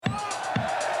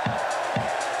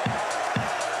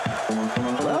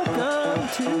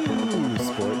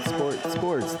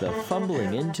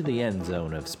fumbling into the end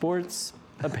zone of sports,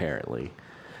 apparently.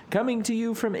 Coming to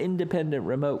you from independent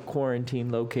remote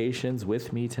quarantine locations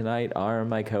with me tonight are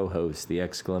my co-hosts, the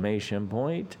exclamation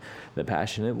point, the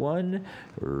passionate one,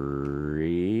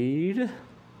 Reed.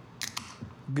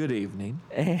 Good evening.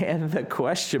 And the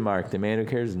question mark, the man who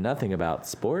cares nothing about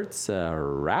sports,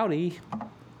 Rowdy.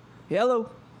 Hello.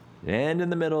 And in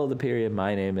the middle of the period,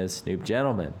 my name is Snoop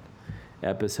Gentleman.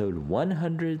 Episode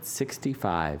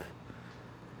 165.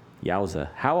 Yowza.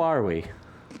 How are we?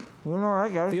 We're all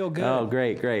right, guys. Feel good. Oh,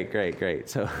 great.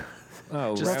 So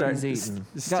Just start eating.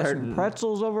 Got some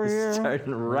pretzels over here.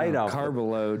 starting right off Carb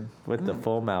load. with the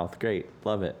full mouth. Great.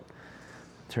 Love it.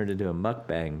 Turned into a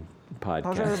mukbang podcast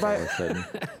all everybody? of a sudden.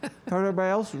 How's everybody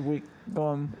else's week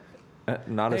going?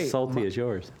 Not Hey, as salty as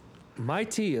yours. My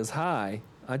tea is high.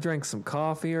 I drank some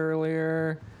coffee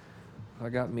earlier. I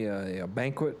got me a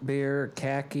banquet beer,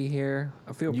 khaki here.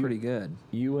 I feel pretty good.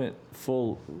 You went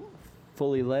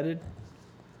fully leaded?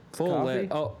 Full coffee?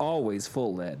 lead. Oh, always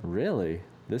full lead. Really?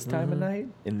 This time of night?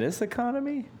 In this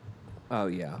economy? Oh,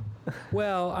 yeah.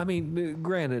 Well, I mean,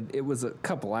 granted, it was a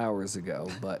couple hours ago,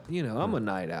 but, you know, I'm a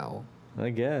night owl.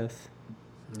 I guess.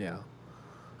 Yeah.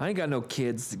 I ain't got no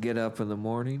kids to get up in the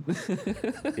morning.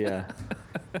 Yeah.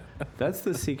 That's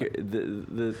the secret.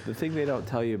 The thing they don't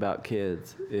tell you about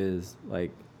kids is,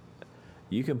 like,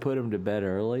 you can put them to bed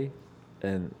early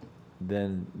and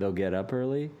then they'll get up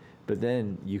early, but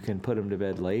then you can put them to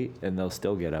bed late and they'll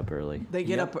still get up early. They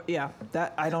get up. Yeah,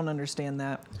 that I don't understand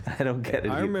that. I don't get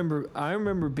it. I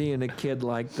remember being a kid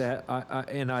like that.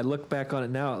 And I look back on it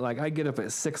now. Like, I get up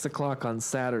at 6 o'clock on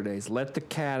Saturdays, let the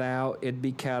cat out. It'd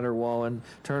be caterwauling,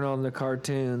 turn on the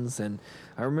cartoons. And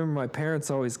I remember my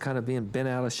parents always kind of being bent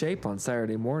out of shape on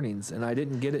Saturday mornings. And I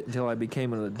didn't get it until I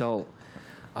became an adult.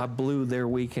 I blew their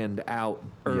weekend out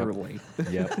early.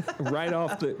 Yep. right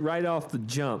off the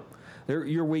jump.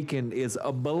 Your weekend is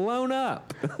blown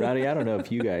up. Rowdy, I don't know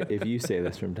if you say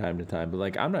this from time to time, but,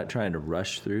 like, I'm not trying to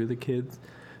rush through the kids'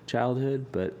 childhood,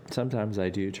 but sometimes I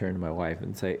do turn to my wife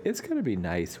and say, it's going to be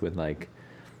nice when, like,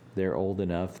 they're old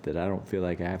enough that I don't feel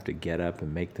like I have to get up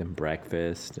and make them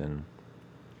breakfast and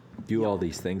do all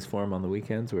these things for them on the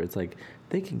weekends, where it's like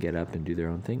they can get up and do their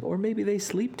own thing, or maybe they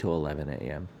sleep till 11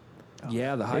 a.m.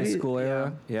 Yeah, the high school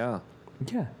era. Yeah.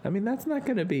 Yeah, I mean, that's not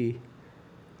going to be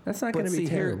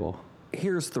terrible.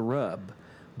 Here's the rub.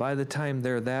 By the time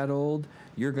they're that old,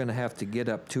 you're going to have to get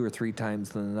up 2 or 3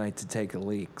 times in the night to take a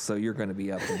leak. So you're going to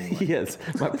be up anyway. Yes,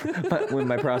 when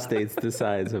my prostate's the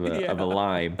size of a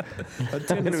lime, A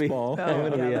tennis ball.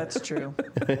 Oh, yeah, that's true.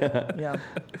 Yeah.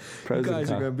 You guys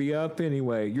are going to be up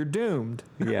anyway. You're doomed.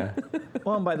 Yeah.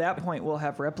 Well, and by that point, we'll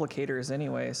have replicators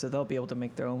anyway, so they'll be able to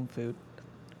make their own food.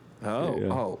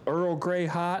 Oh, Earl Grey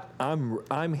hot. I'm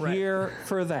Right. here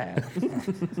for that.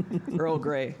 Earl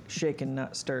Grey, shaken,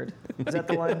 not stirred. Is that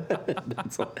the line?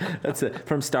 That's it.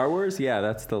 From Star Wars? Yeah,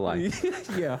 that's the line.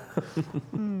 Yeah.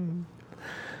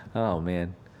 Oh,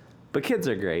 man. But kids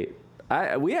are great.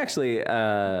 We actually,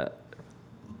 our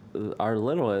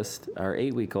littlest, our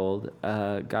 8-week-old,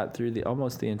 got through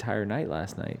almost the entire night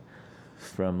last night.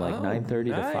 From like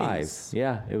 9:30 to 5. nice.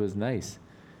 Yeah, it was nice.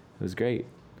 It was great.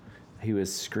 He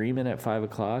was screaming at 5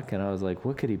 o'clock, and I was like,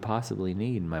 what could he possibly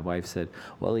need? And my wife said,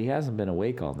 well, he hasn't been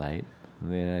awake all night.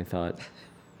 And then I thought,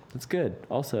 that's good.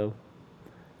 Also,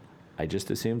 I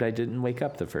just assumed I didn't wake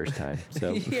up the first time.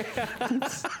 So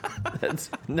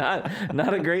that's not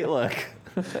a great look.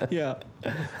 Yeah.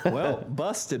 Well,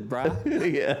 busted, bro.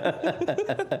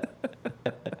 Yeah.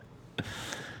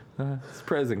 It's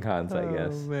pros and cons, I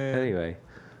guess. man. Anyway,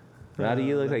 Rowdy,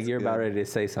 you look like that's you're about good. ready to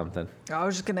say something. I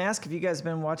was just going to ask if you guys have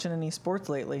been watching any sports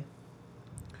lately.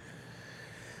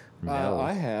 No.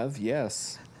 I have,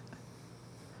 yes.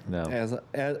 No.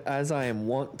 As I am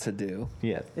wont to do.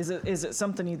 Yes. Is it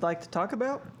something you'd like to talk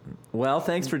about? Well,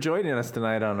 thanks for joining us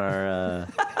tonight on our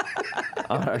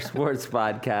on our sports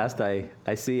podcast.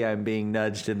 I see I'm being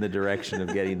nudged in the direction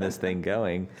of getting this thing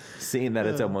going, seeing that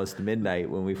it's almost midnight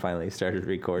when we finally started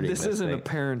recording. This isn't thing. a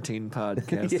parenting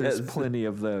podcast. Yes. There's plenty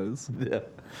of those.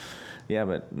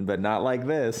 Yeah, but not like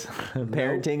this.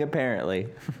 Parenting, apparently.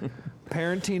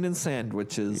 Parenting and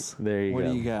sandwiches. There you what go.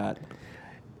 What do you got?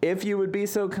 If you would be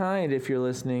so kind, if you're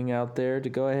listening out there, to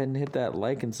go ahead and hit that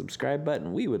like and subscribe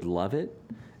button, we would love it.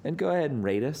 And go ahead and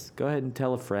rate us. Go ahead and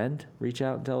tell a friend. Reach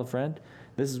out and tell a friend.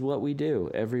 This is what we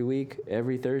do. Every week,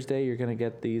 every Thursday, you're going to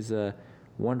get these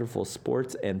wonderful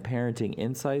sports and parenting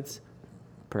insights,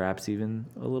 perhaps even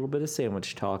a little bit of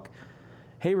sandwich talk.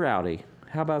 Hey, Rowdy,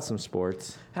 how about some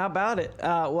sports? How about it?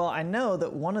 Well, I know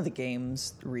that one of the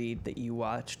games, Reed, that you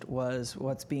watched was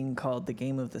what's being called the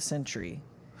game of the century.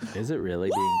 Is it really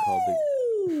being called the...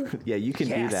 Yeah, you can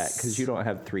do that Yes. because you don't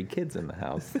have 3 kids in the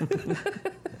house.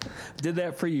 Did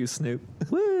that for you, Snoop.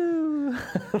 Woo!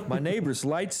 My neighbor's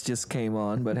lights just came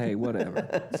on, but hey,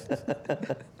 whatever.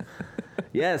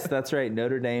 Yes, that's right.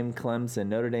 Notre Dame, Clemson.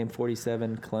 Notre Dame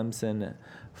 47, Clemson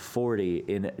 40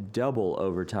 in double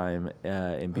overtime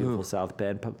in beautiful Ooh. South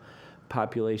Bend.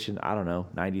 Population, I don't know,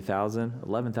 90,000,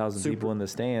 11,000 people in the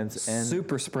stands. And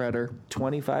Super spreader.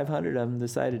 2,500 of them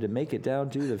decided to make it down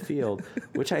to the field,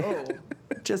 which I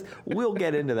just, we'll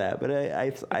get into that. But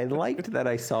I liked that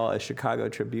I saw a Chicago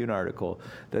Tribune article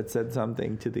that said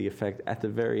something to the effect at the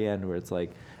very end where it's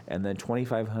like, and then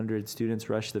 2,500 students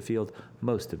rushed the field,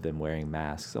 most of them wearing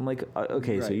masks. I'm like,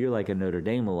 okay, so Right. you're like a Notre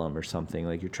Dame alum or something.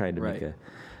 Like you're trying to make Right.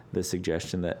 the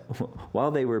suggestion that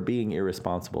while they were being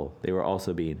irresponsible, they were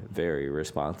also being very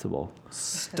responsible.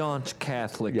 Staunch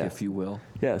Catholic, Yeah. if you will.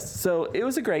 Yes. So it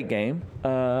was a great game.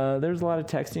 There's a lot of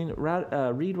texting.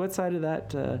 Reed, what side of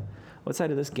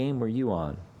this game were you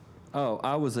on? Oh,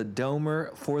 I was a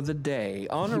domer for the day.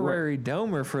 Honorary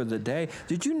domer for the day.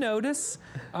 Did you notice?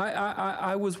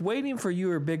 I was waiting for you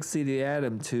or Big City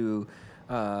Adam to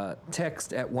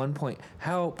text at one point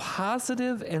how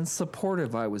positive and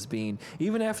supportive I was being.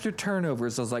 Even after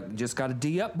turnovers, I was like, just got to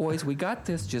D up, boys. We got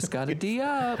this. Just got to D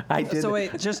up. I did. So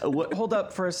wait, just hold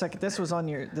up for a second. This was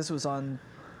on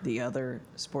the other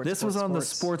sports. This was on the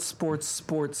sports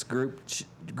group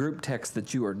text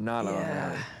that you are not on. Yeah,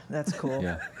 Rowdy. that's cool.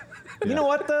 Yeah. You know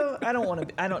what though? I don't want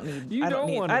to. I don't need. You I don't don't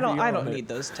need. wanna I be don't. I on don't it. need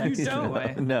those texts don't.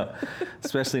 anyway. No,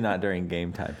 especially not during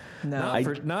game time. No.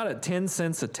 Not at 10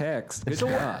 cents a text. Good So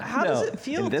God. how does it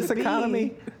feel in this to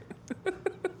economy? be?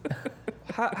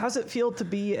 How's it feel to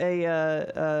be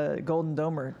a Golden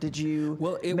Domer? Did you?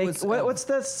 Well, it make, was, what's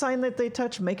the sign that they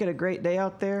touch? Make it a great day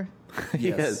out there.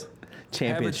 Yes. Have it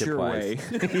Championship your wise. way.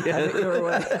 Have it your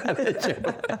way.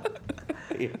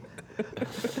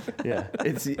 Yeah.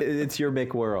 It's your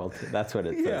McWorld. That's what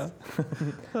it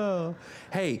says.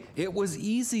 Hey, it was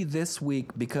easy this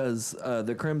week because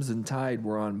the Crimson Tide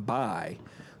were on bye.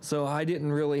 So I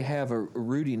didn't really have a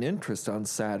rooting interest on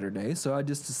Saturday. So I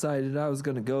just decided I was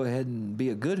going to go ahead and be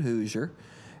a good Hoosier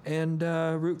and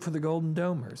root for the Golden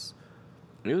Domers.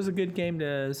 It was a good game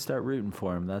to start rooting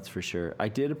for him, that's for sure. I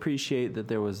did appreciate that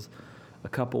there was a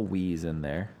couple wheeze in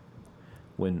there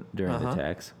during the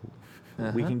text.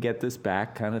 We can get this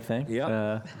back kind of thing.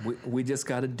 Yep. We just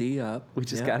got to D up. We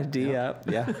just Yep, got to D yep. up.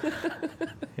 Yeah.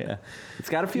 Yeah. It's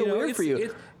got to feel weird for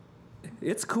you.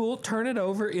 It's cool. Turn it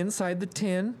over inside the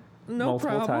 10. No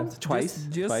Multiple problem. times. Twice.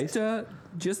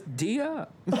 Just D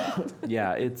up.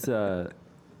 Yeah, it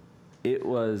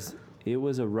was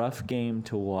a rough game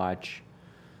to watch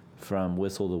from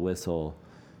whistle to whistle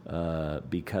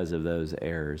because of those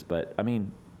errors. But I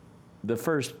mean, the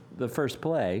first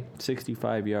play,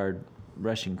 65-yard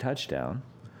rushing touchdown.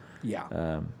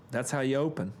 Yeah. That's how you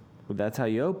open. Well, that's how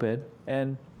you open,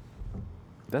 and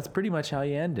that's pretty much how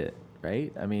you end it,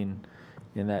 right? I mean,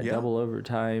 in that Yeah. double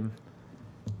overtime,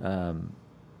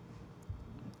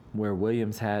 where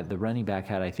Williams had the running back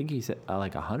had, I think he said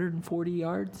like 140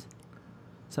 yards,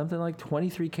 something like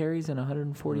 23 carries and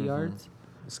 140 yards.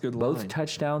 It's a good Both line.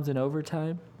 touchdowns in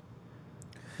overtime.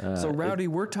 So, Rowdy,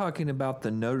 we're talking about the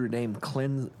Notre Dame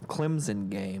Clemson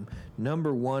game,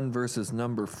 number 1 versus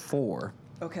number 4,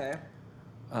 Okay.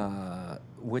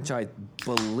 which I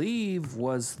believe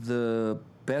was the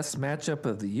best matchup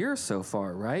of the year so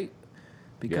far, right?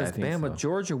 Because I think Bama, so.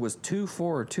 Georgia was 2-4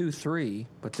 or 2-3,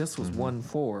 but this was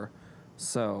 1-4.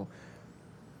 So,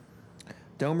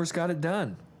 Domers got it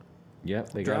done.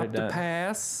 Yep, they got it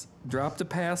done. Dropped a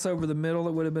pass over the middle.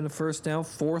 It would have been a first down.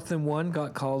 4th and 1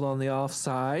 got called on the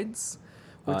offsides,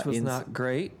 which was not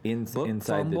great. Book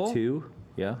Inside fumble. the 2.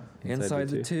 Yeah. Inside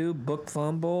the 2. Book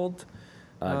fumbled.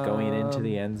 Going into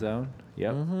the end zone.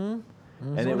 Yep. And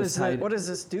it was tied. What does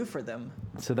this do for them?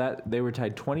 So that they were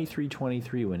tied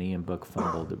 23-23 when Ian Book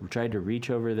fumbled. Tried to reach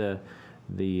over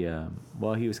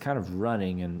well, he was kind of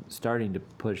running and starting to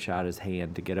push out his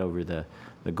hand to get over the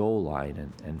goal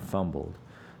line and fumbled.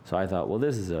 So I thought, well,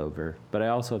 this is over. But I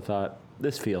also thought,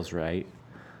 this feels right.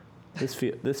 This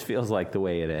feels like the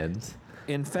way it ends.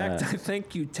 In fact, I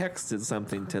think you texted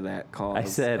something to that cause. I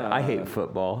said, I hate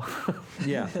football.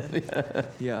 Yeah.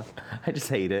 Yeah. I just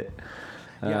hate it.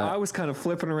 Yeah, I was kind of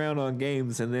flipping around on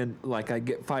games, and then like I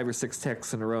get 5 or 6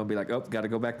 texts in a row and be like, "Oh, got to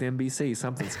go back to NBC.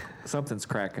 Something's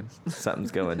cracking."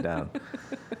 Something's going down.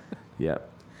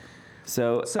 Yep.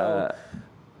 So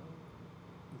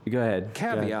go ahead.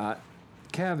 Caveat.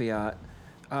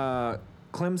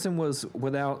 Clemson was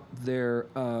without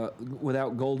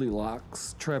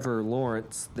Goldilocks, Trevor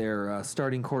Lawrence, their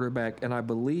starting quarterback, and I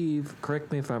believe,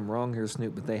 correct me if I'm wrong here,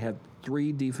 Snoop, but they had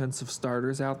 3 defensive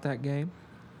starters out that game.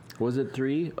 Was it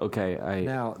 3? Okay,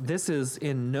 Now, this is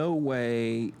in no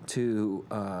way to,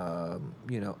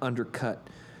 undercut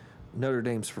Notre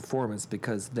Dame's performance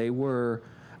because they were.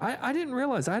 I didn't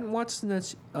realize I hadn't watched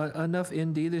enough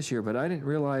ND this year, but I didn't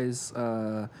realize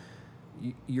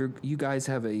you guys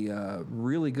have a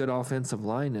really good offensive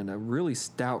line and a really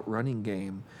stout running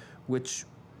game, which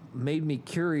made me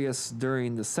curious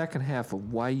during the second half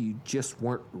of why you just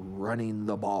weren't running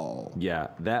the ball. Yeah,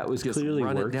 that was Just clearly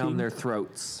run working. it down their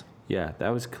throats. Yeah, that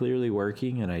was clearly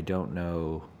working, and I don't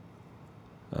know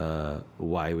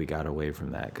why we got away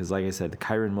from that. Because, like I said,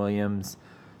 Kyron Williams,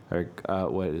 or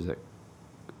what is it?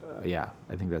 Yeah,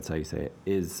 I think that's how you say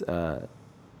it.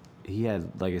 He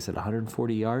had, like I said,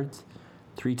 140 yards,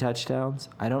 3 touchdowns.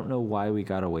 I don't know why we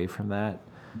got away from that.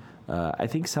 I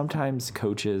think sometimes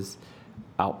coaches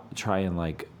try and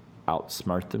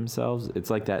outsmart themselves. It's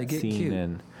like that scene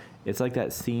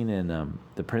in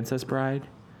The Princess Bride,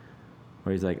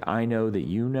 where he's like, I know that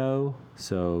you know,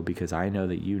 so because I know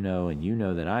that you know and you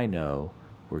know that I know,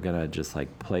 we're gonna just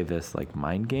play this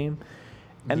mind game.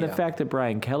 And the fact that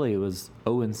Brian Kelly was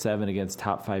 0-7 against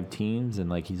top 5 teams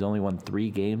and he's only won 3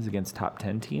 games against top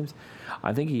 10 teams,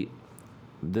 I think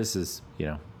this is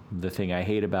the thing I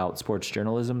hate about sports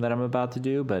journalism that I'm about to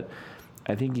do, but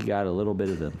I think he got a little bit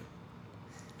of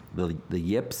the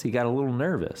yips. He got a little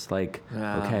nervous.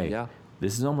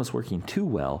 This is almost working too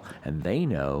well, and they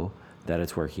know that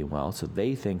it's working well, so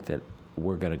they think that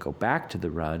we're going to go back to the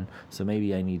run, so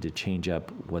maybe I need to change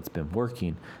up what's been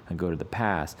working and go to the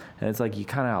pass. And it's you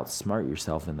kind of outsmart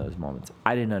yourself in those moments.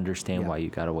 I didn't understand why you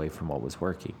got away from what was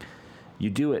working. You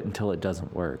do it until it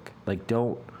doesn't work.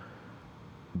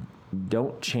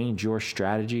 Don't change your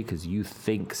strategy because you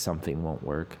think something won't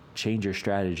work. Change your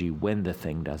strategy when the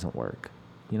thing doesn't work.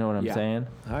 You know what I'm saying?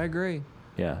 I agree.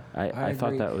 Yeah, I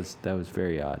thought that was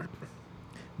very odd.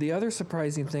 The other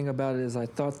surprising thing about it is I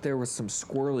thought there were some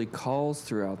squirrely calls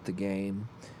throughout the game,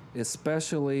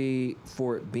 especially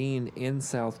for it being in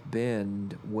South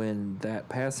Bend when that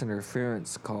pass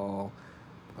interference call,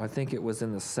 I think it was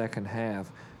in the second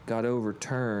half, got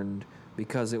overturned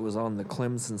because it was on the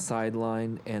Clemson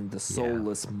sideline and the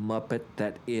soulless Muppet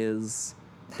that is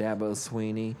Dabo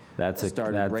Sweeney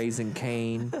started raising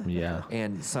Cain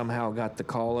and somehow got the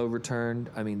call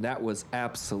overturned. I mean, that was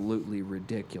absolutely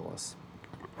ridiculous.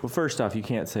 Well, first off, you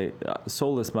can't say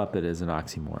soulless Muppet is an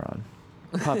oxymoron.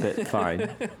 Puppet, fine.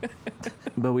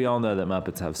 But we all know that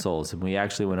Muppets have souls, and we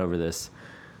actually went over this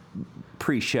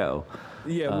pre-show.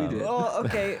 Yeah, we did. Oh,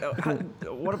 okay.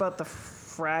 What about the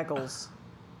Fraggles?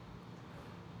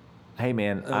 Hey,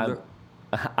 man,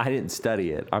 I didn't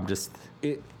study it. I'm just...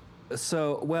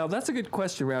 Well, that's a good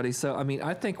question, Rowdy. So, I mean,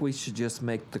 I think we should just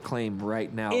make the claim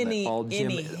right now that all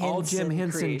Jim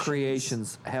Henson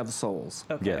creations have souls.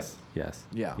 Okay. Yes.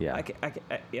 Yeah.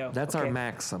 That's our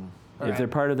maxim. If they're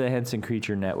part of the Henson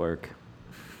Creature Network.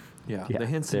 Yeah, the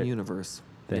Henson universe.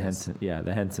 The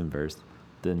Hensonverse.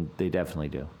 Then they definitely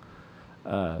do.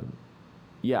 I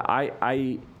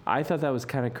thought that was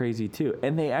kind of crazy too.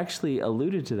 And they actually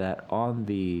alluded to that on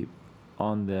the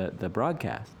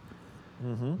broadcast.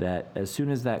 Mm-hmm. That as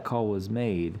soon as that call was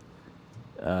made,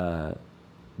 that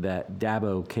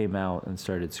Dabo came out and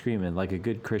started screaming like a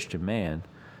good Christian man,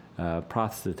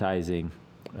 proselytizing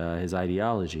his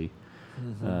ideology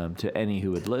to any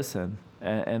who would listen,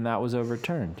 and that was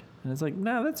overturned. And it's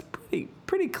no, that's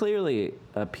pretty clearly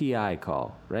a PI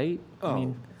call, right? Oh, I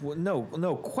mean,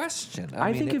 no question.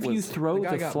 I think if you throw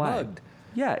the flag,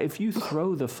 if you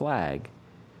throw the flag,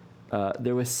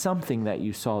 there was something that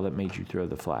you saw that made you throw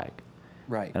the flag.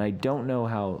 Right. And I don't know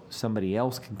how somebody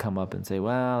else can come up and say,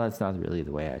 well, that's not really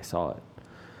the way I saw it.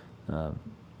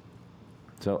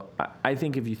 So I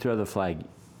think if you throw the flag,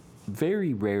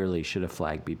 very rarely should a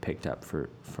flag be picked up for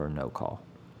no call.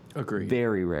 Agreed.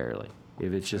 Very rarely.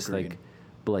 If it's just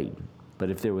blatant. But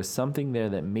if there was something there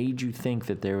that made you think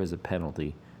that there was a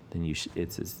penalty, then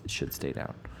it should stay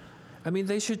down. I mean,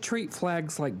 they should treat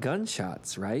flags like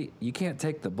gunshots, right? You can't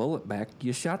take the bullet back.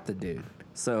 You shot the dude.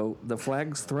 So the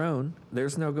flag's thrown.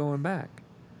 There's no going back.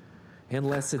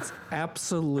 Unless it's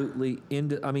absolutely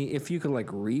I mean, if you could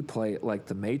replay it like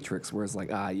the Matrix, where it's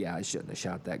I shouldn't have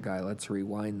shot that guy. Let's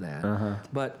rewind that. Uh-huh.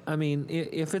 But I mean,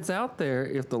 if it's out there,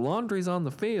 if the laundry's on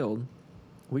the field,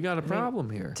 we got a problem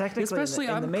here. Technically, especially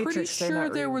in the I'm Matrix, pretty sure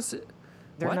there was.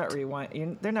 They're not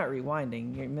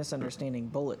rewinding. You're misunderstanding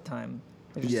bullet time.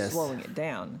 They're just slowing it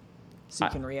down so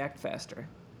you can react faster.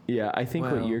 Yeah, I think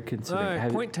what you're considering.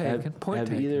 Right, point taken.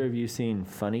 Have either of you seen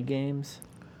Funny Games?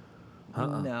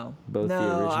 No. Both the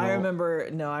original.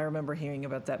 I remember hearing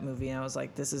about that movie, and I was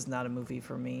like, this is not a movie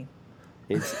for me.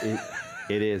 It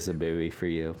is a movie for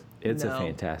you. It's a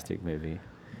fantastic movie.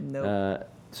 Nope.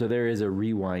 So there is a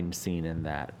rewind scene in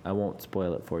that. I won't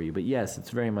spoil it for you, but yes, it's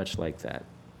very much like that.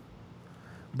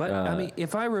 But, I mean,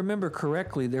 if I remember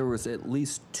correctly, there was at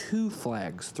least 2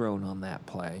 flags thrown on that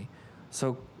play.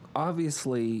 So,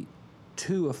 obviously,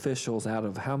 2 officials out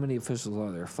of how many officials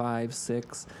are there? 5,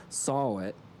 6 saw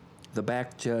it. The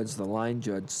back judge, the line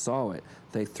judge saw it.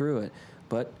 They threw it.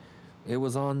 But it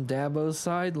was on Dabo's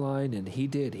sideline, and he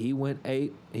did. He went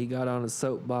ape. He got on a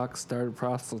soapbox, started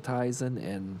proselytizing,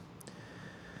 and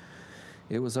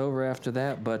it was over after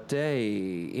that. But,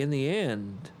 in the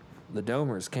end, the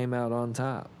Domers came out on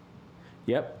top.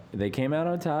 Yep, they came out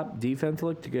on top. Defense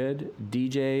looked good.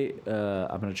 DJ,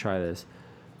 I'm going to try this.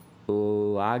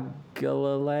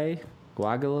 Uagalele?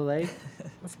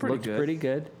 That's pretty looked good. pretty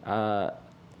good.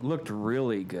 Looked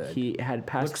really good. He had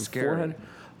passed Looked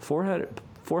for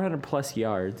 400 plus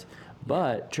yards,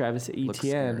 but Travis scary.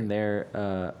 Etienne,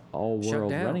 their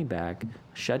all-world down. running back,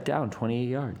 shut down 28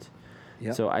 yards.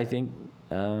 Yep. So I think,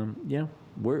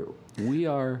 we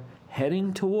are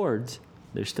heading towards.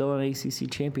 There's still an ACC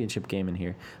championship game in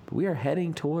here, but we are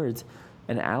heading towards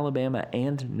an Alabama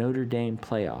and Notre Dame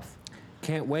playoff.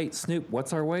 Can't wait. Snoop,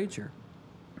 what's our wager?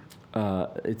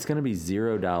 It's going to be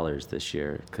 $0 this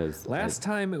year because Last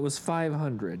time it was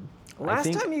 500.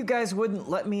 Last time you guys wouldn't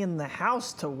let me in the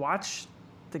house to watch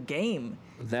the game.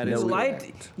 That You is lied.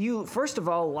 correct. You first of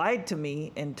all lied to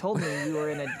me and told me you were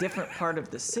in a different part of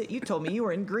the city. You told me you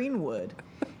were in Greenwood,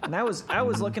 and I was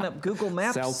looking up Google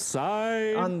Maps South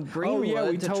Side on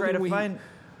Greenwood to try to find.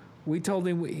 We told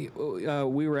him we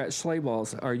were at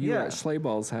Schleybal's. Are you Yeah. at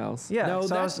Schleybal's house? Yeah, No,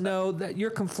 so that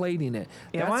you're conflating it.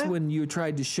 Am That's I? when you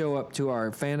tried to show up to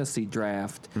our fantasy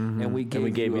draft, and we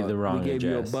gave, you the wrong We gave you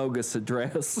a address. bogus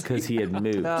address. because he had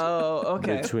moved. Oh,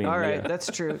 okay. Between, All right, yeah.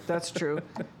 that's true. That's true.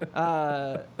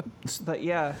 But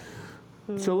yeah,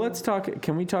 So let's talk.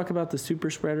 Can we talk about the super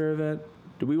spreader event?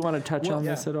 Do we want to touch on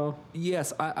this at all?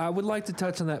 Yes, I would like to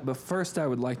touch on that, but first I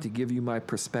would like to give you my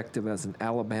perspective as an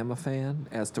Alabama fan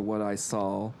as to what I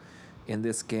saw in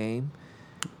this game.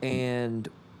 And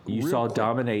You real saw quick,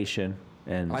 domination,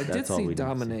 and I that's did all see we need to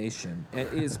domination.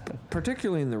 It is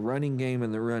particularly in the running game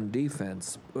and the run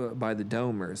defense by the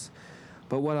Domers.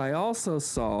 But what I also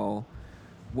saw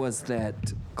was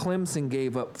that Clemson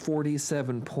gave up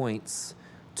 47 points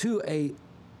to a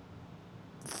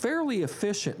fairly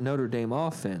efficient Notre Dame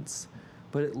offense.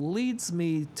 But it leads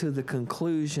me to the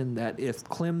conclusion that if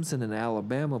Clemson and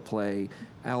Alabama play,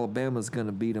 Alabama's going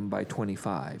to beat them by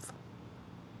 25.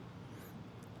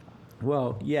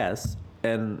 Well, yes,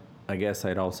 and I guess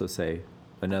I'd also say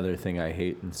another thing I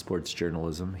hate in sports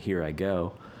journalism. Here I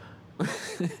go.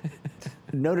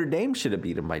 Notre Dame should have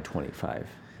beat them by 25.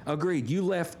 Agreed. You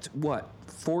left,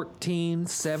 14,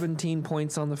 17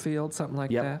 points on the field, something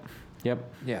like that?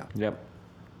 Yep. Yeah. Yep.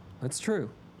 That's true.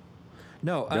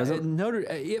 No,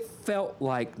 it felt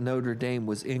like Notre Dame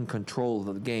was in control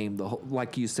of the game.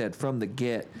 Like you said, from the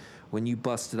get, when you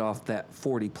busted off that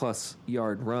 40-plus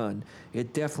yard run,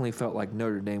 it definitely felt like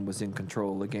Notre Dame was in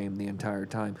control of the game the entire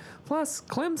time. Plus,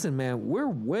 Clemson, man, we're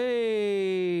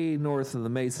way north of the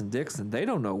Mason-Dixon. They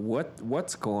don't know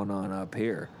what's going on up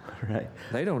here. Right.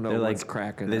 They don't know They're what's like,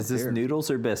 cracking is up this here. noodles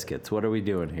or biscuits? What are we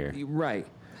doing here? Right.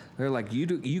 They're like,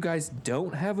 you guys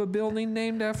don't have a building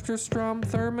named after Strom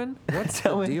Thurmond? What's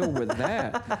the deal with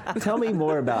that? Tell me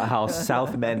more about how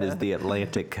South Bend is the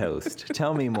Atlantic coast.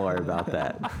 Tell me more about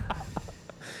that.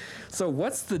 So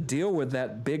what's the deal with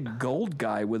that big gold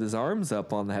guy with his arms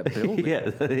up on that building?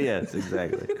 Yes,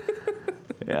 exactly.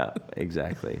 Yeah,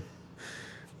 exactly.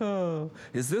 Oh,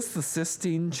 is this the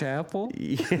Sistine Chapel?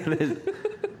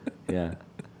 Yeah.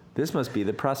 This must be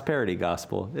the prosperity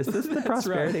gospel. Is this the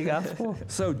prosperity gospel?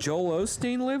 So Joel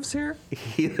Osteen lives here?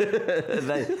 He's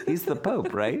the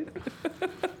Pope, right?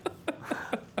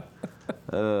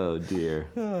 Oh, dear.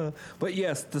 But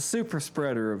yes, the super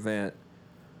spreader event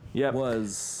Yep.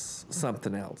 was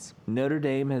something else. Notre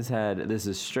Dame has had, this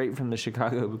is straight from the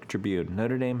Chicago Tribune,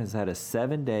 Notre Dame has had a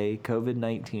 7-day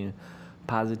COVID-19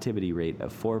 positivity rate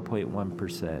of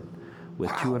 4.1%. with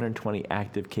 220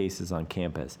 active cases on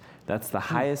campus. That's the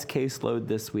highest caseload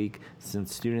this week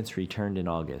since students returned in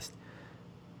August.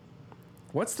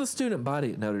 What's the student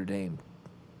body at Notre Dame?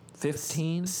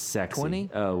 15? Sexy. 20?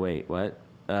 Oh, wait, what?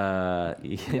 well, I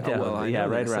know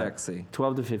right they're around sexy.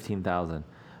 12 to 15,000.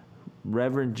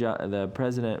 The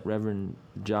president, Reverend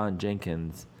John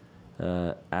Jenkins,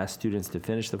 asked students to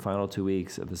finish the final 2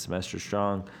 weeks of the semester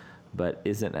strong, but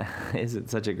isn't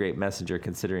such a great messenger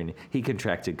considering he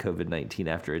contracted COVID-19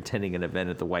 after attending an event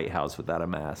at the White House without a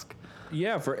mask.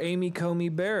 Yeah, for Amy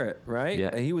Comey Barrett, right?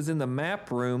 Yeah. He was in the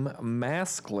map room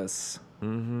maskless.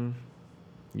 Mm-hmm.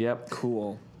 Yep.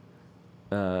 Cool.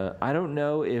 I don't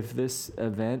know if this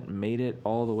event made it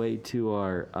all the way to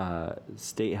our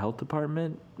state health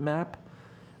department map.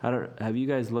 Have you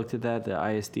guys looked at that? The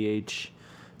ISDH.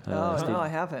 No, I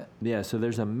haven't. Yeah, so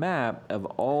there's a map of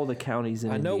all the counties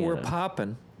in Indiana. I know we're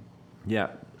popping. Yeah,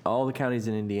 all the counties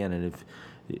in Indiana. And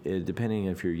if depending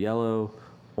if you're yellow,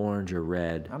 orange, or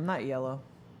red, I'm not yellow.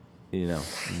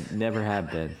 Never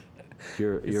have been.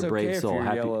 You're It's a brave okay if soul. you're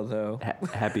Happy, yellow, though.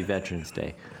 Happy Veterans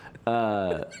Day.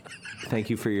 Thank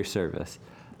you for your service.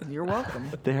 You're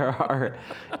welcome.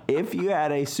 If you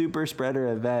had a super spreader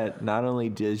event, not only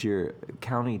does your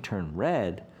county turn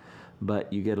red,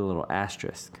 but you get a little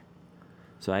asterisk.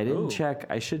 So I didn't check.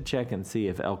 I should check and see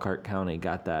if Elkhart County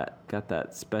got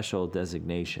that special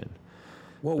designation.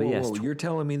 Whoa. You're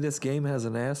telling me this game has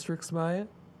an asterisk by it?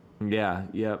 Yeah.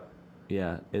 Yep.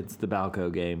 Yeah. It's the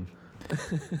Balco game.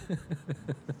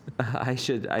 I'm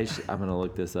gonna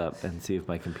look this up and see if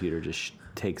my computer just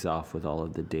takes off with all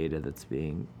of the data that's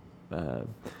being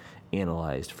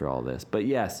analyzed for all this. But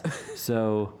yes,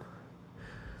 so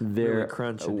there really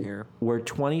crunching here. Were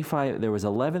 25. There was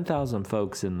 11,000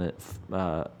 folks in the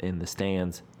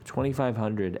stands.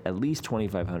 2,500, at least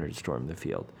 2,500, stormed the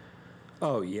field.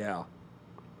 Oh yeah.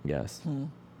 Yes.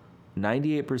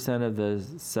 98% of the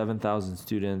 7,000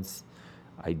 students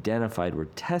identified were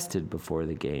tested before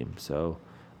the game. So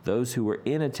those who were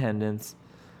in attendance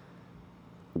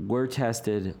were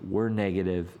tested, were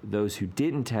negative. Those who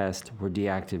didn't test were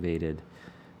deactivated,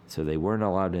 so they weren't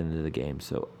allowed into the game.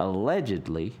 So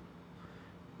allegedly,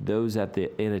 those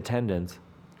in attendance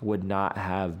would not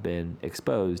have been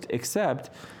exposed,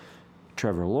 except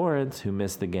Trevor Lawrence, who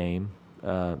missed the game.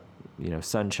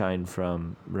 Sunshine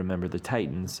from Remember the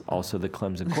Titans, also the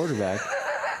Clemson quarterback,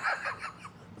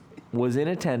 was in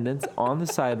attendance on the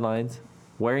sidelines,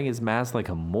 wearing his mask like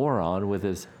a moron with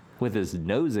his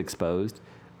nose exposed,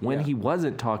 when he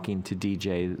wasn't talking to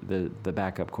DJ, the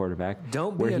backup quarterback.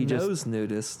 Don't be a nose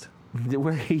nudist.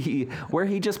 Where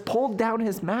he just pulled down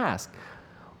his mask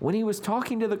when he was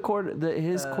talking to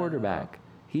his quarterback.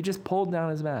 He just pulled down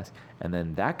his mask, and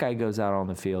then that guy goes out on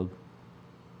the field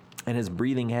and is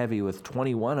breathing heavy with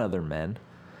 21 other men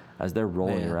as they're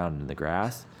rolling around in the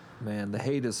grass. Man, the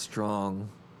hate is strong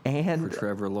and for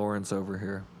Trevor Lawrence over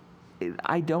here.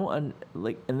 I don't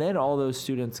and then all those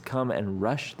students come and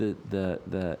rush the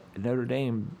Notre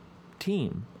Dame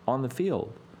team on the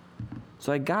field.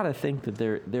 So I gotta think that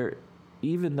they're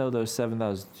even though those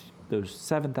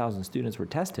 7,000 students were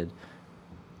tested,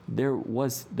 there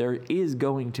is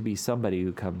going to be somebody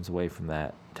who comes away from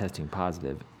that testing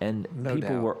positive, and no people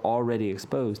doubt. were already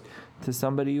exposed to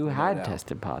somebody who had doubt.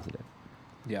 tested positive.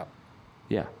 Yeah.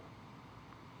 Yeah.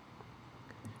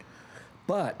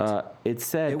 But it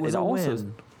said it was a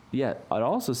win. Yeah, it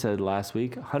also said last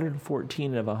week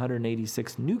 114 of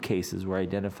 186 new cases were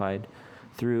identified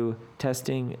through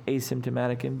testing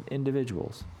asymptomatic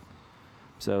individuals.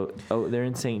 So, they're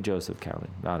in St. Joseph County,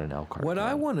 not in Elkhart What County.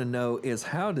 I want to know is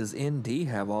how does ND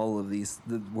have all of these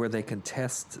where they can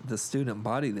test the student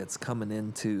body that's coming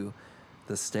into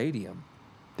the stadium?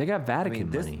 They got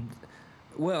Vatican money.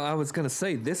 Well, I was going to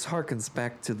say, this harkens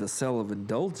back to the sale of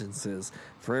indulgences.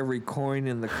 For every coin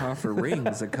in the coffer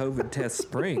rings, a COVID test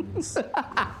springs.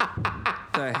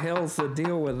 The hell's the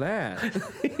deal with that?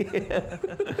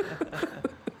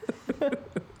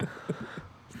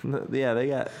 Yeah, they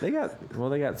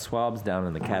got swabs down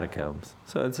in the catacombs.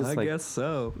 So it's just I guess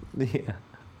so. Yeah,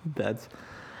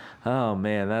 oh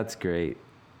man, that's great.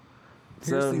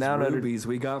 Here's So these now rubies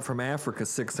we got from Africa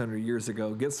 600 years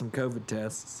ago. Get some COVID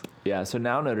tests. Yeah, so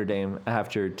now Notre Dame,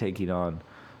 after taking on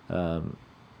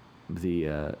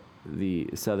the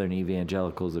Southern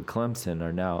Evangelicals of Clemson,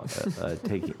 are now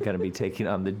going to be taking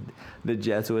on the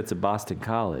Jesuits of Boston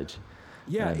College.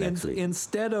 Yeah, next week.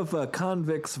 Instead of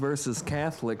convicts versus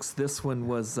Catholics, this one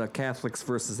was Catholics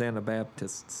versus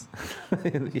Anabaptists.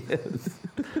 Yes.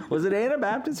 Was it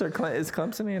Anabaptist or is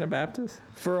Clemson Anabaptist?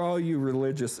 For all you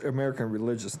American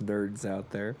religious nerds out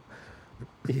there.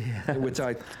 Yeah. Which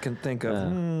I can think of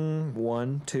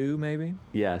 1, 2 maybe.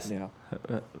 Yes. Yeah.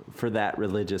 For that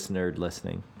religious nerd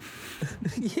listening.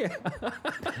 Yeah.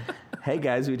 Hey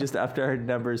guys, we just upped our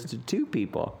numbers to 2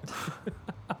 people.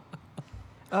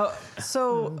 Oh,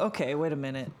 so okay. Wait a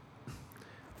minute.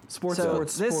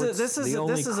 Sports. This is the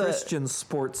only a Christian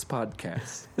sports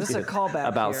podcast. This is a callback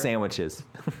About here. sandwiches.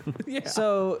 Yeah.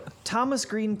 So Thomas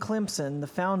Green Clemson, the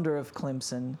founder of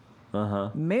Clemson,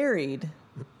 married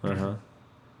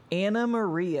Anna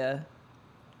Maria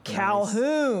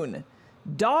Calhoun.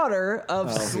 daughter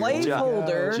of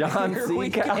slaveholder John C.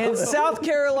 Calhoun. and South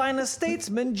Carolina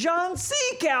statesman John C.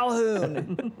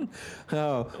 Calhoun,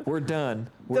 Oh, we're done.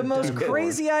 the most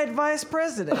crazy-eyed vice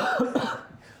president.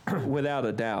 Without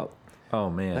a doubt. Oh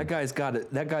man. That guy's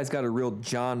got a real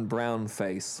John Brown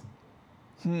face.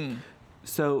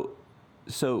 So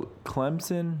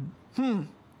Clemson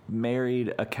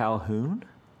married a Calhoun?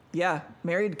 Yeah,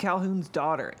 married Calhoun's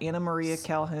daughter, Anna Maria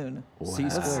Calhoun. C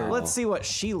squared. Let's see what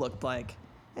she looked like.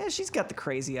 Yeah, she's got the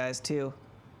crazy eyes too.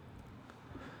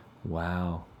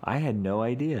 Wow. I had no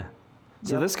idea.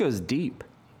 So Yep. this goes deep.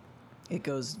 It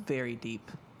goes very deep.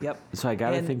 Yep. So I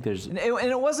gotta And- think there's and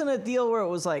it wasn't a deal where it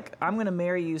was like, I'm going to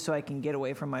marry you so I can get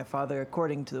away from my father.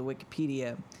 According to the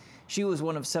Wikipedia, she was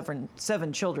one of seven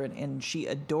children, and she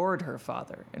adored her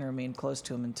father and remained close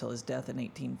to him until his death in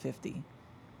 1850.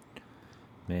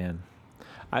 man.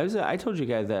 I told you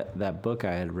guys that book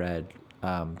I had read,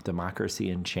 Democracy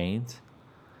in Chains.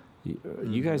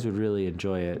 You guys would really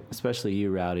enjoy it, especially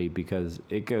you, Rowdy, because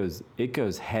it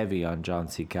goes heavy on John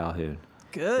C. Calhoun.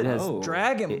 Good. It has-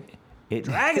 Drag him.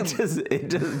 Drag him. It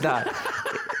does not.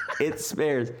 It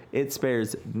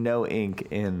spares no ink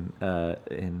in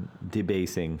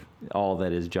debasing all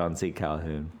that is John C.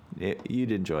 Calhoun.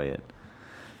 You'd enjoy it.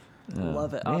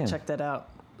 Love it. I'll man. check that out.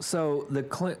 So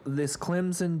this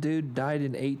Clemson dude died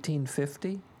in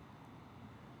 1850?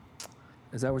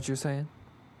 Is that what you're saying?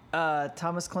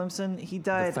 Thomas Clemson, he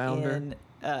died founder? in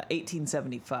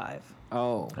 1875.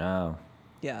 Oh, Oh,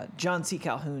 Yeah, John C.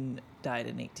 Calhoun died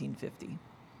in 1850.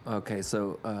 okay.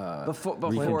 So Before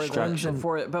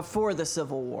the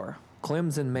Civil War.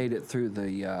 Clemson made it through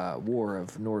the War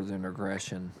of Northern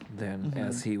Aggression, then,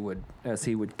 as he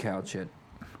would couch it.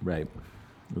 right.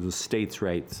 It was states'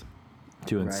 rights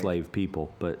to Right. enslave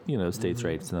people, but states'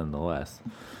 rights nonetheless.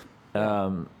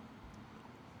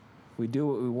 We do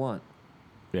what we want.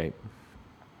 Right.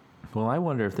 Well, I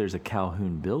wonder if there's a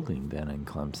Calhoun building then in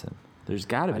Clemson. There's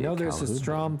got to be. I know there's a Calhoun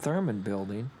Strom Thurmond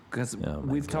building because Oh,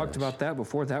 my we've talked gosh. about that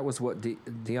before. That was what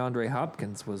DeAndre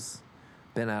Hopkins was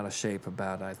been out of shape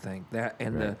about. I think that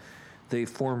and Right. the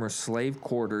former slave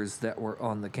quarters that were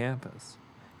on the campus.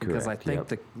 Because Correct, I think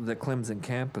yep. the Clemson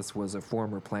campus was a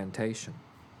former plantation.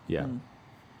 Yeah.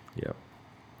 Yep.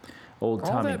 Old All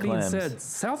Tommy that being Clems. said,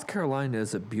 South Carolina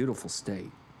is a beautiful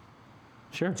state.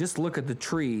 Sure. Just look at the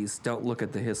trees, don't look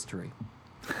at the history.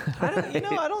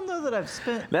 I don't know that I've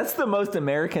spent. That's the most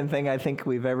American thing I think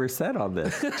we've ever said on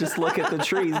this. Just look at the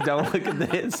trees, don't look at the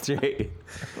history.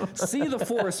 See the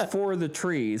forest for the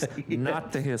trees,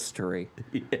 not the history.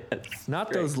 Yes.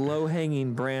 Not those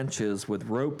low-hanging branches with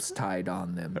ropes tied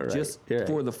on them. Right, Just right.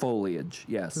 for the foliage.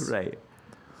 Yes. Right.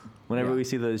 Whenever Yeah. we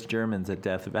see those Germans at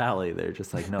Death Valley, they're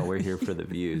just like, no, we're here for the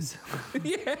views.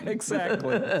 Yeah,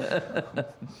 exactly.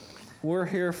 We're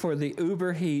here for the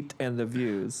uber heat and the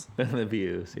views. The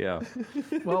views, yeah.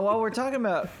 Well, while we're talking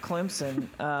about Clemson,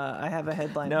 I have a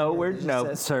headline. No, here that just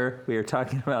says- sir. We are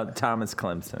talking about Thomas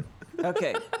Clemson.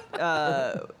 Okay.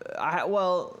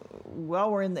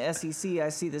 While we're in the SEC, I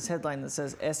see this headline that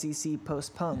says SEC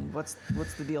postponed. What's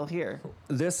the deal here?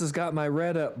 This has got my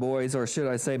red up, boys, or should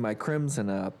I say my crimson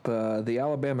up. The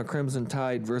Alabama Crimson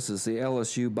Tide versus the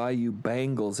LSU Bayou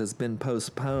Bengals has been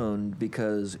postponed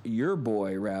because your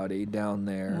boy, Rowdy, down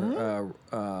there,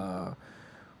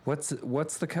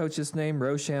 what's the coach's name?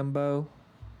 Rochambeau?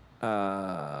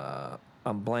 I'm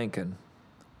blanking.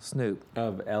 Snoop.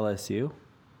 Of LSU?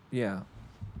 Yeah.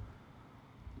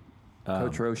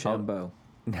 Coach Rochambeau.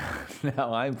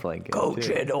 No, I'm blanking. Coach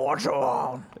too. Ed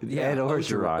Orgeron. Ed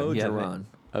Orgeron. Yeah, Orgeron.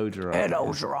 Orgeron. Ed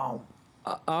Orgeron.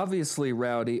 Obviously,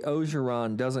 Rowdy,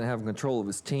 Orgeron doesn't have control of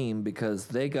his team because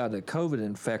they got a COVID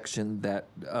infection that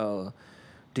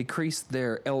decreased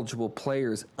their eligible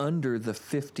players under the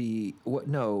 50. What?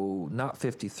 No, not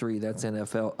 53. That's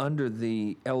NFL. Under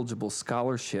the eligible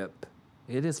scholarship.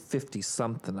 It is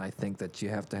 50-something, I think, that you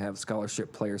have to have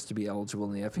scholarship players to be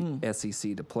eligible in the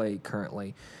SEC to play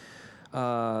currently.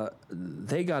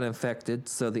 They got infected,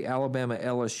 so the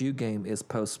Alabama-LSU game is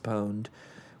postponed,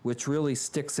 which really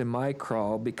sticks in my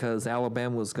craw because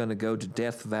Alabama was going to go to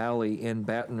Death Valley in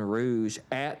Baton Rouge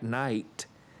at night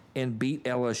and beat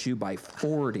LSU by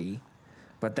 40,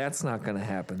 but that's not going to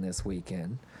happen this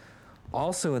weekend.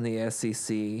 Also in the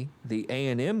SEC, the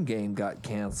A&M game got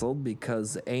canceled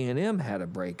because A&M had a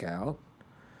breakout.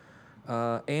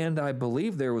 And I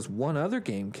believe there was one other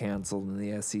game canceled in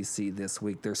the SEC this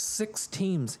week. There's 6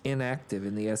 teams inactive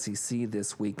in the SEC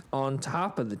this week on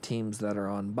top of the teams that are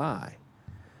on bye.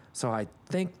 So I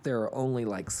think there are only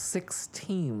like 6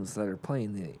 teams that are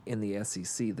playing in the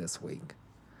SEC this week.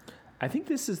 I think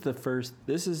this is the first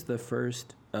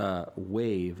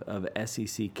wave of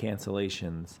SEC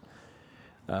cancellations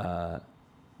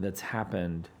that's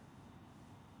happened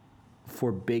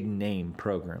for big name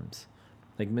programs.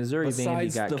 Like Missouri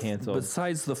Vandy got canceled.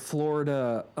 Besides the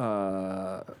Florida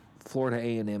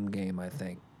A&M game, I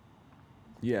think.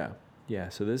 Yeah.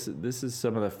 So this is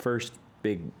some of the first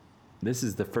big. This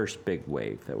is the first big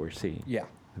wave that we're seeing. Yeah,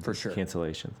 for sure.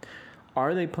 Cancellations.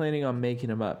 Are they planning on making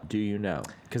them up? Do you know?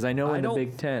 Because I know in the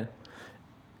Big Ten.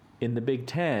 In the Big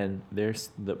Ten,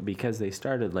 because they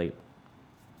started late.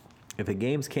 If a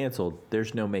game's canceled,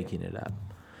 there's no making it up.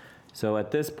 So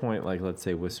at this point, like let's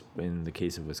say in the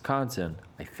case of Wisconsin,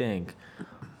 I think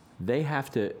they have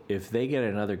to, if they get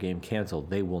another game canceled,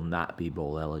 they will not be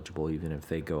bowl eligible even if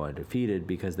they go undefeated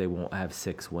because they won't have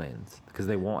 6 wins because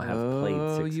they won't have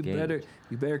played 6 games.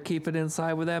 You better keep it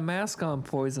inside with that mask on,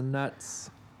 poison nuts.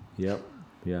 Yep.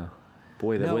 Yeah.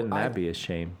 Boy, wouldn't that be a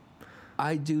shame?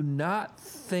 I do not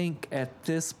think at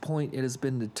this point it has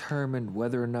been determined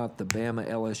whether or not the Bama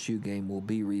LSU game will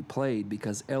be replayed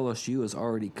because LSU is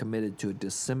already committed to a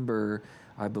December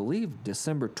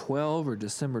 12 or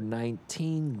December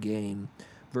 19 game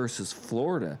versus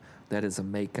Florida. That is a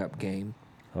makeup game.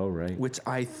 Oh, right. Which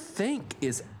I think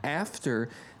is after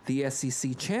the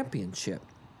SEC championship,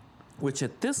 which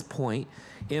at this point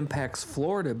impacts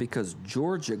Florida because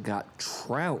Georgia got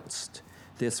trounced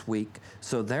this week,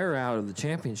 so they're out of the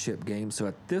championship game. So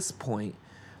at this point,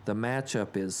 the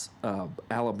matchup is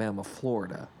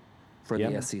Alabama-Florida for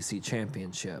the SEC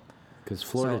championship. Because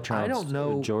Florida trounced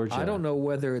Georgia. I don't know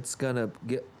whether it's gonna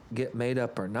get made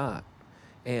up or not.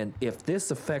 And if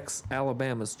this affects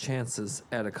Alabama's chances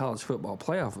at a college football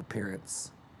playoff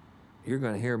appearance, you're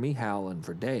gonna hear me howling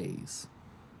for days.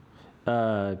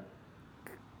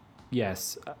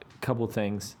 Yes, a couple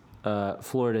things.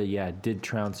 Florida, did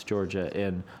trounce Georgia.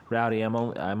 And Rowdy, I'm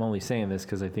only saying this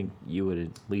because I think you would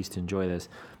at least enjoy this.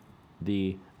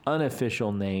 The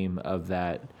unofficial name of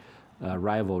that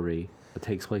rivalry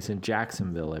takes place in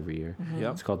Jacksonville every year. Mm-hmm.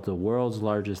 Yep. It's called the world's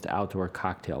largest outdoor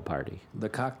cocktail party. The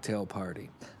cocktail party.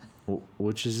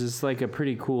 Which is just like a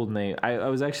pretty cool name. I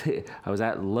was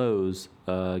at Lowe's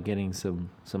getting some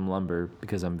lumber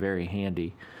because I'm very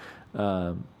handy.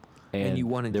 And you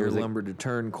wanted your lumber to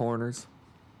turn corners?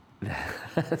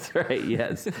 That's right.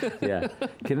 Yes. Yeah.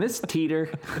 Can this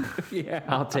teeter? Yeah.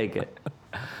 I'll take it.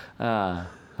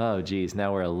 Oh, geez.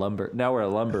 Now we're a lumber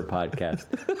podcast.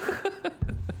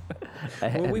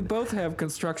 Well, we both have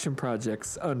construction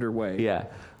projects underway. Yeah.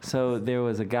 So there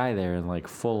was a guy there in like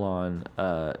full on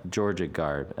Georgia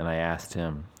garb, and I asked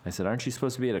him. I said, "Aren't you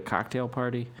supposed to be at a cocktail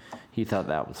party?" He thought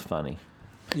that was funny.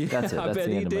 Yeah, That's it. That's I bet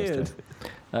the he end did. of my story.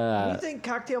 Do you think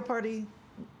cocktail party?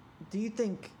 Do you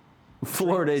think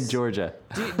Florida and Georgia?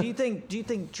 Do you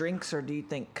think drinks or do you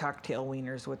think cocktail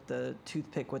wieners with the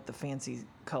toothpick with the fancy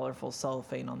colorful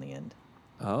cellophane on the end?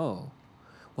 Oh.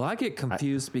 Well, I get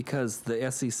confused because the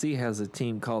SEC has a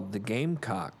team called the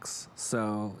Gamecocks,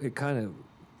 so it kind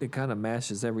of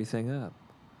mashes everything up.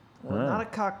 Well, not a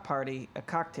cock party, a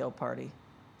cocktail party.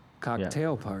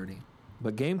 Cocktail party.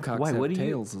 But Gamecocks have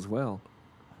tails as well.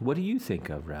 What do you think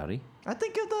of, Rowdy? I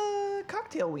think of the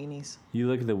cocktail weenies. You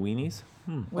look at the weenies?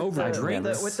 Over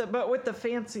drinks. With the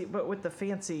fancy.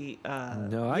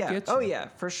 No, I get you. Oh yeah,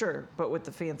 for sure. But with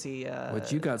the fancy.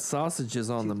 But you got sausages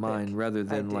on the mind rather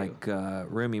than like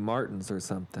Remy Martin's or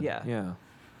something. Yeah. Yeah.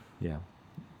 Yeah.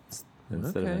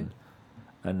 Instead of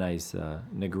a nice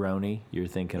Negroni, you're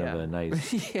thinking of a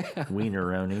nice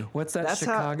Wieneroni. What's that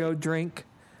Chicago drink?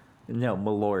 No,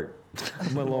 Malort.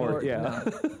 Malort, yeah.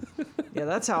 Yeah,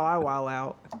 that's how I wow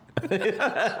out.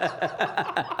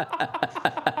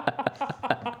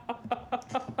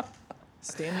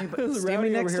 Stand me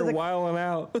next to the wiling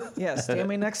out. Yeah, stand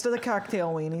me next to the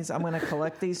cocktail weenies. I'm gonna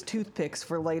collect these toothpicks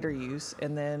for later use,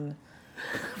 and then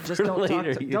just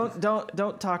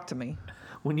don't talk to me.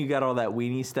 When you got all that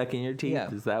weenie stuck in your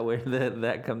teeth, is that where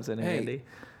that comes in handy?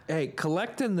 Hey,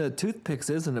 collecting the toothpicks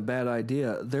isn't a bad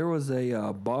idea. There was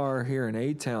a bar here in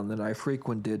A-Town that I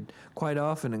frequented quite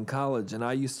often in college, and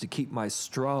I used to keep my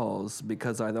straws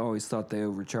because I always thought they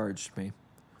overcharged me.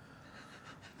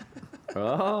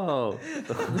 Oh,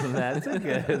 that's a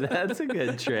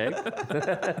good trick.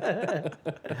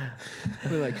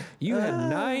 They're like, you had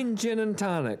 9 gin and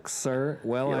tonics, sir.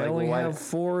 Well, I only have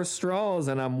 4 straws,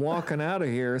 and I'm walking out of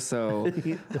here, so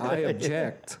I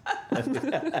object.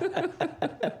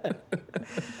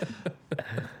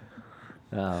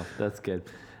 Oh, that's good.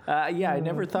 I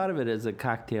never thought of it as a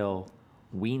cocktail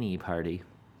weenie party.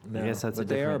 No, I guess but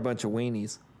they are a bunch of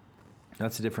weenies.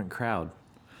 That's a different crowd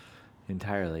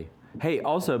entirely. Hey,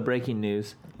 also breaking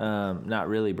news. Not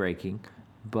really breaking,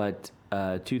 but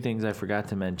 2 things I forgot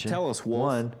to mention. Tell us,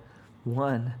 Wolf.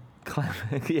 One,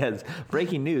 Yes,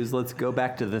 breaking news. Let's go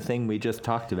back to the thing we just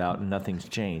talked about, and nothing's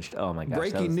changed. Oh my gosh!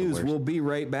 Breaking news. We'll be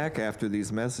right back after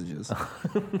these messages.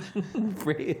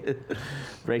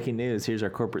 Breaking news. Here's our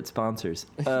corporate sponsors.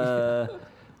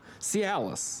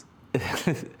 Cialis.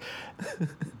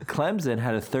 Clemson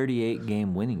had a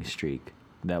 38-game winning streak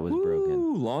that was broken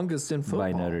Ooh, longest in football.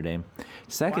 by Notre Dame.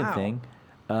 Second Wow. thing,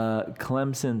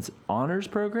 Clemson's honors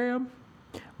program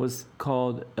was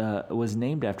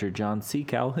named after John C.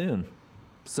 Calhoun.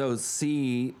 So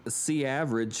C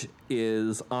average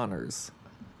is honors.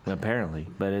 Apparently,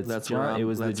 but it's That's where I'm- it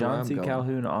was the that's where John I'm C. going.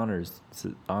 Calhoun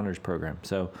honors program.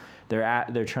 So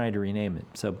they're trying to rename it.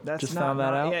 So That's just not found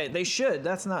that out. Yeah, they should.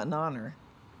 That's not an honor.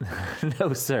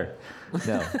 No, sir.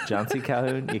 No, John C.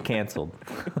 Calhoun, you canceled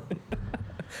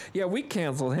Yeah, we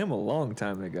canceled him a long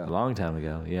time ago. a long time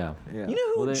ago. Yeah. Yeah. You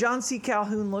know who Well, John C.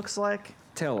 Calhoun looks like?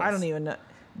 Tell us. I don't even know.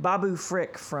 Babu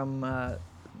Frick from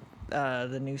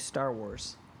the new Star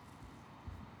Wars.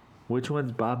 Which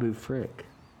one's Babu Frick?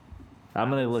 I'm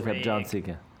gonna look up John C.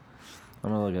 Frick. I'm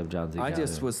gonna look up John C. I Calhoun.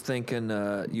 just was thinking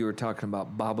you were talking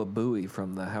about Baba Booey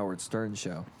from the Howard Stern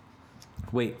show.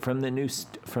 Wait, from the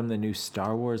new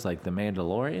Star Wars, like the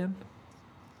Mandalorian.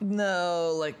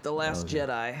 No, like the Last Okay.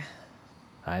 Jedi.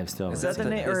 I have still. Is that the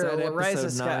name is or that Rise of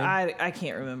episode Sky? I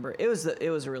can't remember. It was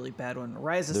a really bad one.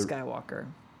 Rise of The- Skywalker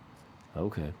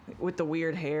Okay. with the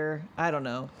weird hair. I don't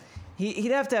know.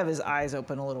 He'd have to have his eyes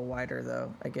open a little wider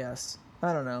though. I guess.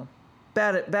 I don't know.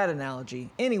 Bad analogy.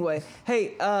 Anyway,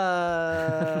 hey,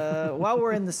 while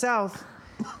we're in the South,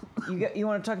 you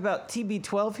want to talk about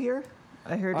TB12 here?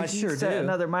 I heard I you sure set do.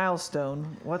 another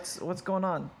milestone. What's going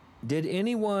on? Did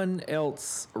anyone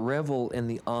else revel in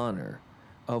the honor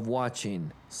of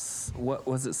watching, what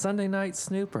was it, Sunday night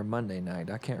Snoop or Monday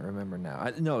night? I can't remember now.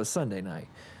 No, it was Sunday night.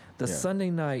 The Yeah. Sunday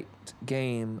night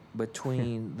game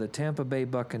between the Tampa Bay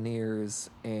Buccaneers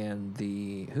and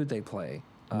who'd they play?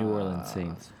 New Orleans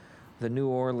Saints. The New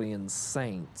Orleans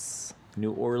Saints.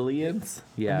 New Orleans?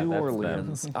 Yeah, New that's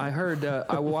Orleans. them. I heard,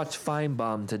 I watched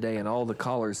Feinbaum today and all the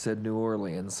callers said New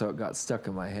Orleans, so it got stuck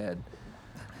in my head.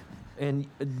 And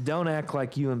don't act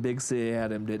like you and Big City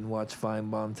Adam didn't watch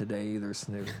Feinbaum today either,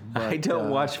 Snoop. I But, don't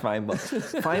watch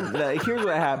Feinbaum. Here's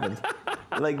what happens.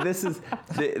 Like this is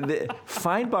the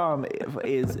Feinbaum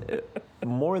is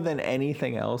more than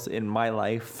anything else in my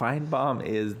life. Feinbaum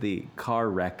is the car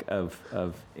wreck of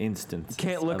instances.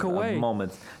 Can't look of away.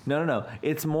 moments. No.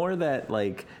 It's more that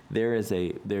like there's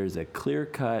a clear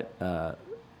cut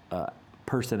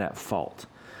person at fault.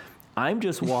 I'm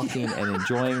just walking and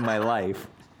enjoying my life.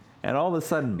 And all of a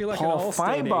sudden, You're like an Paul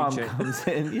Allstate Feinbaum agent. comes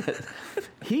in. Yes.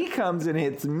 He comes and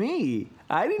hits me.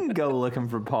 I didn't go looking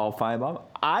for Paul Feinbaum.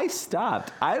 I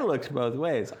stopped. I looked both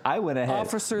ways. I went ahead.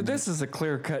 Officer, this is a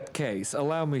clear-cut case.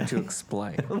 Allow me to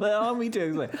explain. Allow me to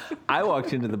explain. I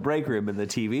walked into the break room and the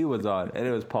TV was on, and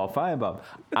it was Paul Feinbaum.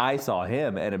 I saw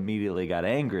him and immediately got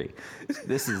angry.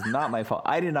 This is not my fault.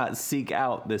 I did not seek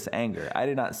out this anger. I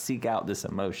did not seek out this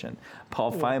emotion.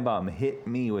 Paul Feinbaum hit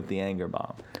me with the anger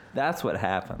bomb. That's what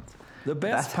happens. The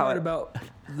best That's how part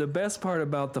it-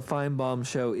 about the Feinbaum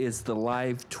show is the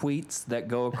live tweets that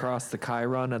go across the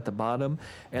chyron at the bottom,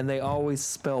 and they always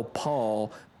spell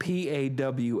Paul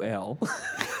Pawl.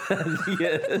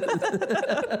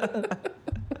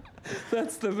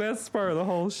 That's the best part of the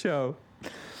whole show.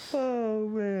 Oh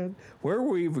man, where were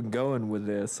we even going with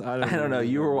this? I don't know.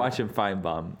 You were watching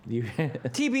Feinbaum. You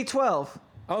TB12.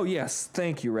 Oh yes,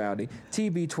 thank you, Rowdy.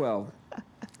 TB12.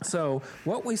 So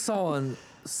what we saw on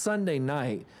Sunday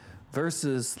night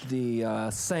versus the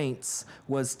Saints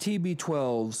was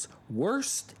TB12's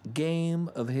worst game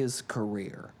of his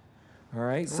career. All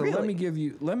right, so let me give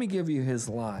you his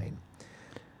line.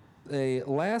 The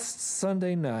last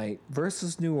Sunday night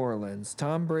versus New Orleans,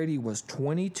 Tom Brady was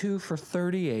 22 for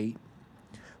 38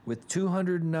 with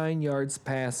 209 yards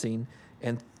passing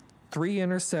and 3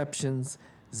 interceptions,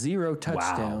 0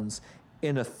 touchdowns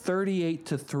in a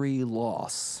 38-3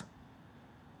 loss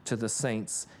to the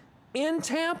Saints in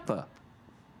Tampa.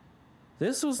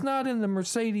 This was not in the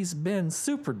Mercedes-Benz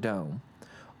Superdome,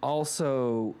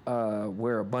 also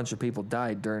where a bunch of people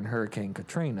died during Hurricane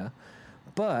Katrina.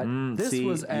 But this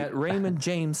was at Raymond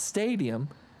James Stadium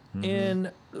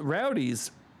in Rowdy's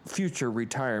future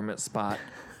retirement spot,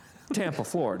 Tampa,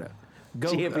 Florida.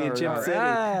 Championship City.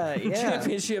 Yeah.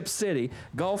 Championship City,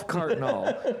 golf cart and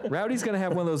all. Rowdy's gonna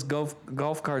have one of those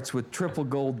golf carts with triple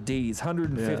gold D's,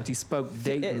 150 spoke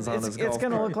Daytons on his golf It's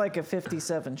gonna cart. look like a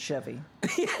 '57 Chevy.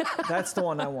 That's the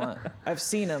one I want. I've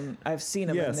seen them. Yes.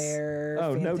 and they're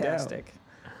Oh, no doubt. fantastic.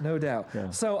 No doubt.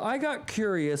 Yeah. So I got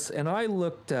curious and I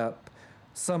looked up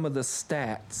some of the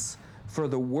stats for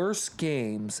the worst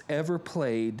games ever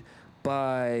played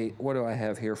by, what do I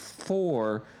have here?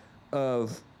 4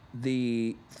 of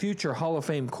the future Hall of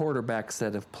Fame quarterbacks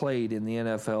that have played in the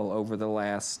NFL over the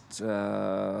last,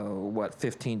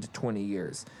 15 to 20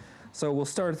 years. So we'll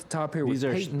start at the top here with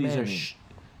Peyton Manning.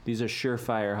 These are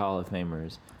surefire Hall of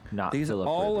Famers, not Phillip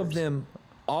Rivers.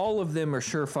 All of them are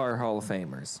surefire Hall of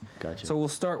Famers. Gotcha. So we'll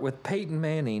start with Peyton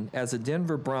Manning as a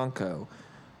Denver Bronco.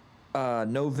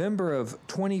 November of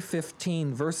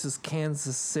 2015 versus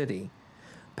Kansas City.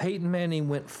 Peyton Manning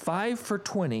went 5 for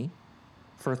 20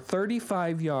 for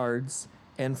 35 yards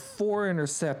and 4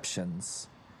 interceptions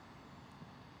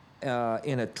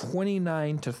in a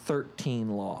 29-13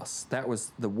 loss. That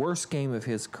was the worst game of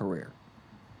his career.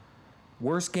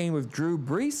 Worst game of Drew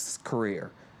Brees'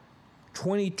 career.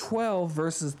 2012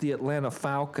 versus the Atlanta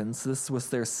Falcons. This was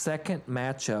their second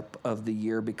matchup of the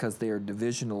year because they are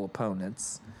divisional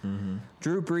opponents. Mm-hmm.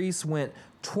 Drew Brees went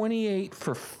 28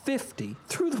 for 50,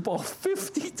 threw the ball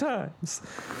 50 times.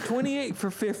 28 for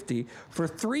 50 for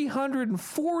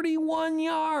 341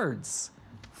 yards.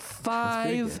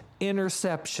 5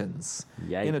 interceptions.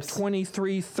 Yikes. In a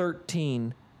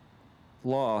 23-13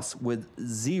 loss with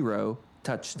 0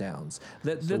 touchdowns.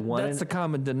 That's the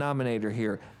common denominator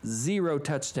here. 0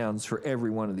 touchdowns for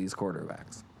every one of these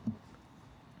quarterbacks.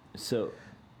 So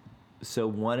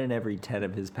 1 in every 10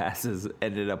 of his passes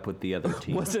ended up with the other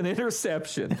team. Was an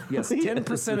interception. Yes,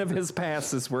 10% of his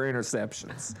passes were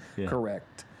interceptions. Yeah.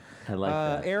 Correct. I like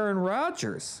that. Aaron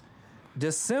Rodgers,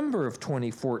 December of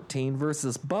 2014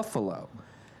 versus Buffalo.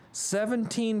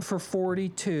 17 for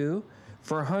 42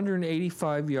 for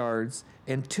 185 yards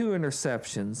and 2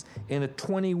 interceptions in a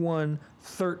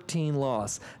 21-13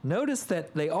 loss. Notice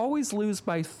that they always lose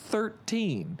by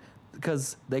 13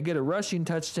 because they get a rushing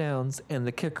touchdowns and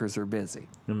the kickers are busy.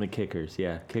 And the kickers,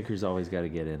 yeah. Kickers always got to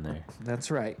get in there. That's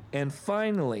right. And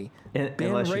finally,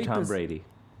 unless you're Tom Brady.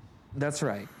 That's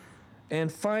right.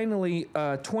 And finally,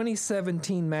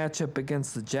 2017 matchup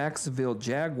against the Jacksonville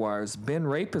Jaguars, Ben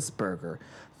Roethlisberger,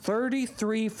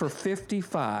 33 for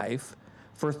 55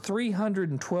 for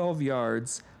 312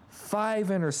 yards, 5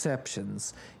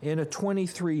 interceptions in a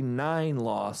 23-9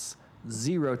 loss,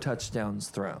 0 touchdowns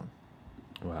thrown.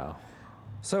 Wow.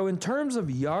 So in terms of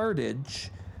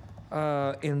yardage,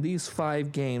 in these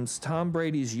 5 games, Tom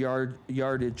Brady's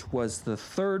yardage was the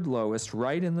 3rd lowest,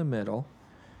 right in the middle.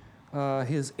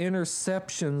 His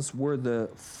interceptions were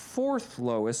the 4th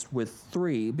lowest with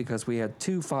 3 because we had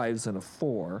 2 5s and a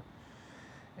 4.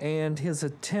 And his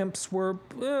attempts were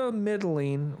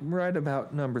middling, right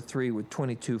about number 3 with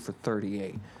 22 for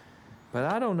 38.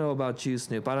 But I don't know about you,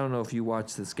 Snoop. I don't know if you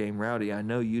watched this game, Rowdy. I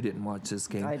know you didn't watch this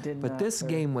game. I did but not, this sir.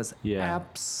 game was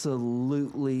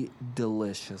absolutely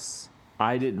delicious.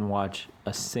 I didn't watch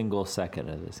a single second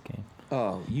of this game.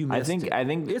 Oh, you missed it. I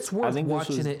think it's worth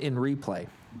watching it in replay.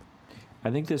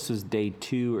 I think this was day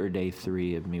 2 or day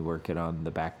 3 of me working on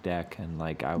the back deck, and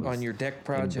like I was on your deck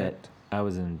project. I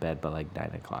was in bed by like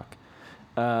 9 o'clock,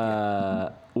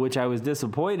 which I was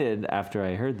disappointed after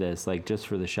I heard this. Like just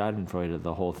for the Schadenfreude of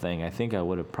the whole thing, I think I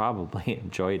would have probably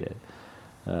enjoyed it.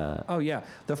 Oh yeah,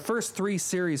 the first 3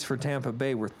 series for Tampa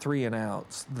Bay were 3 and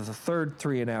outs. The third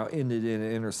 3 and out ended in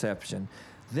an interception.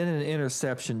 Then an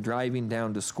interception driving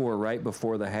down to score right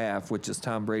before the half, which is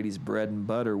Tom Brady's bread and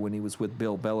butter when he was with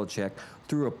Bill Belichick,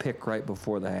 threw a pick right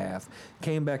before the half.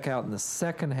 Came back out in the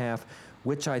second half,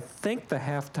 which I think the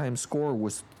halftime score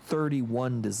was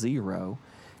 31-0.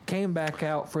 Came back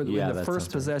out for in the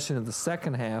first possession of the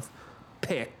second half,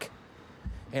 pick.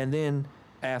 And then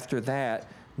after that,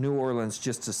 New Orleans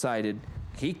just decided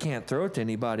he can't throw it to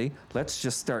anybody. Let's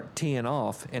just start teeing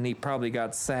off. And he probably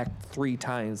got sacked 3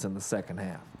 times in the second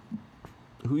half.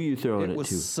 Who are you throwing it to? It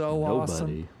was so Nobody.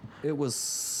 Awesome. It was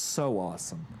so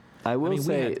awesome. I will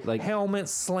say, we had like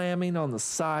helmets slamming on the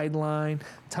sideline.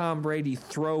 Tom Brady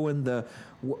throwing the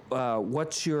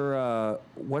what's the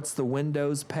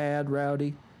Windows pad,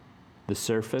 Rowdy? The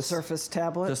Surface. Surface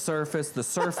tablet. The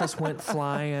Surface went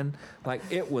flying. Like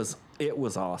it was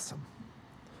awesome.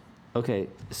 Okay,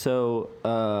 so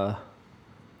a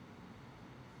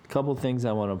couple things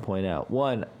I want to point out.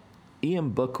 One, Ian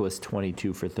Book was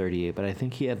 22 for 38, but I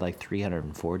think he had like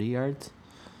 340 yards.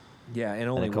 Yeah, and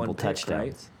only a couple one pick, touchdowns.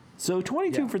 right? So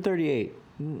 22 for 38.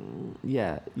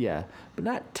 Yeah, but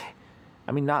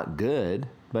not good,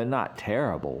 but not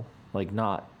terrible. Like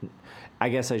not. I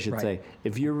guess I should say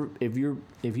if you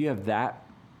have that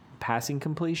passing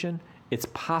completion, it's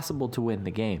possible to win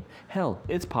the game. Hell,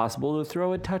 it's possible to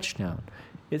throw a touchdown.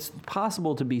 It's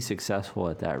possible to be successful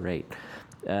at that rate.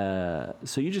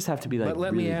 So you just have to be like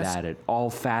really bad at all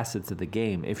facets of the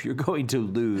game if you're going to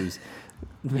lose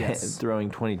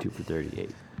throwing 22 for 38.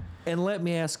 And let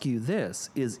me ask you this: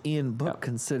 is Ian Book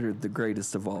considered the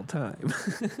greatest of all time?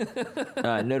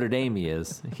 Notre Dame he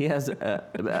is. He has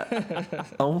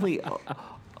only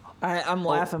I'm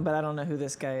laughing, but I don't know who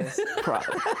this guy is.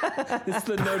 It's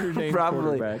the Notre Dame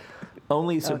probably quarterback.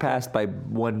 only surpassed by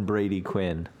one Brady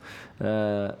Quinn.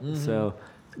 So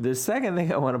the second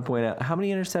thing I want to point out, how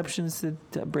many interceptions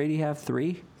did Brady have?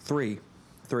 3? Three.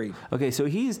 Okay, so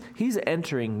he's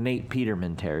entering Nate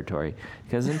Peterman territory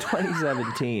because in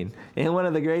 2017, in one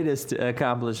of the greatest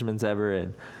accomplishments ever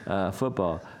in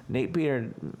football, Nate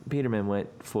Peterman went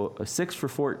for 6 for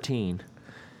 14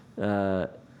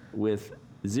 with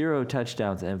 0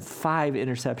 touchdowns and 5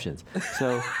 interceptions.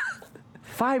 So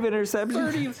 5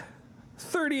 interceptions.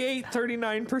 38,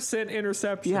 39%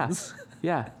 interceptions.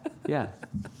 Yeah.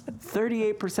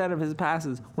 38% of his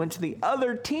passes went to the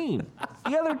other team.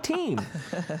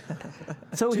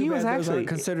 So he was those actually aren't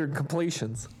considered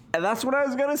completions. and that's what I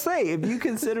was gonna say. If you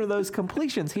consider those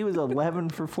completions, he was 11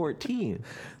 for 14.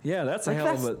 Yeah, that's a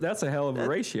hell of a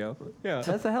ratio. Yeah.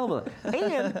 That's a hell of a.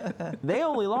 And they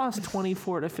only lost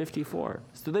 24 to 54,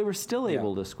 so they were still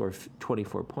able to score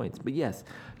 24 points. But yes,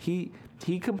 he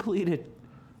completed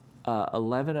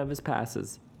 11 of his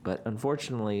passes, but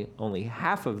unfortunately, only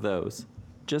half of those,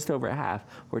 just over half,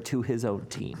 were to his own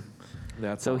team.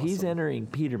 So he's entering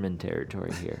Peterman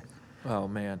territory here. Oh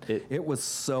man, it was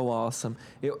so awesome.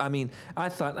 I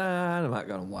thought I'm not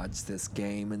gonna watch this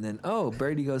game, and then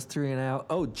Brady goes 3 and out.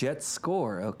 Oh, Jets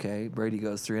score. Okay, Brady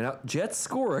goes 3 and out. Jets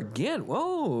score again.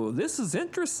 Whoa, this is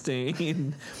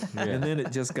interesting. And then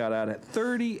it just got out at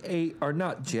 38, or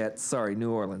not Jets. Sorry, New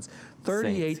Orleans,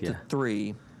 38 to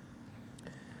 3.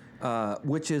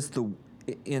 Which is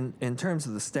in terms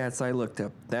of the stats I looked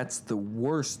up, that's the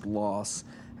worst loss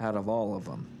out of all of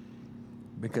them.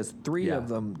 Because 3 of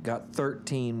them got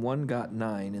 13, 1 got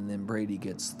 9, and then Brady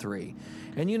gets 3.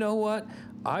 And you know what?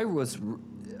 I was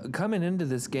coming into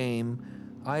this game,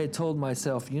 I had told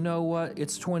myself, you know what?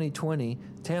 It's 2020.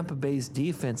 Tampa Bay's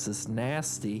defense is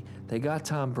nasty. They got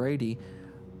Tom Brady.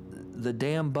 The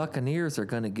damn Buccaneers are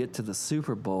going to get to the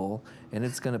Super Bowl, and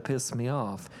it's going to piss me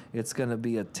off. It's going to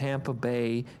be a Tampa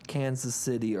Bay, Kansas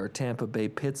City, or Tampa Bay,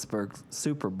 Pittsburgh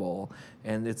Super Bowl,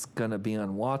 and it's going to be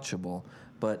unwatchable.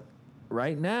 But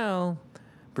right now,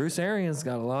 Bruce Arians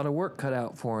got a lot of work cut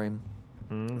out for him,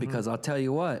 because I'll tell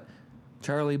you what,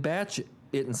 Charlie Batch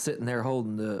isn't sitting there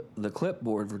holding the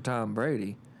clipboard for Tom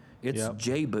Brady. It's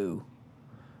J-Boo.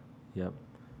 Yep.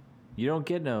 You don't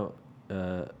get no,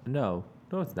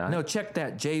 it's not. No, check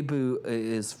that. J-Boo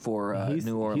is for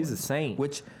New Orleans. He's a saint.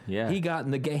 Which he got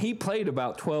in the game. He played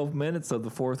about 12 minutes of the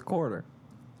fourth quarter.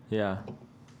 Yeah.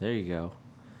 There you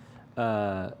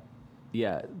go.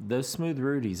 Yeah, those smooth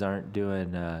Rudies aren't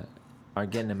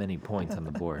getting him any points on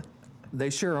the board. They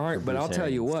sure aren't, but I'll tell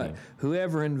you what.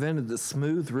 Whoever invented the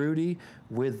smooth Rudy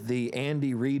with the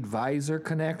Andy Reid visor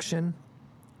connection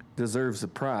deserves a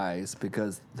prize,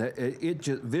 because it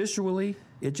just visually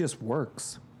it just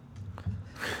works.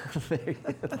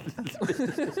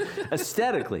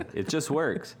 Aesthetically, it just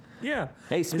works. Yeah.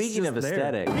 Hey, speaking of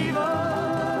aesthetic,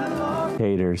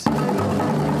 Haters.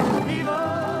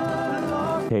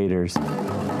 Haters.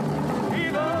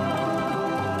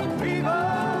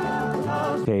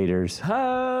 Taters.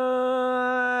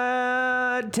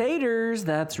 Taters,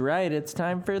 that's right. It's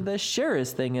time for the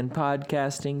surest thing in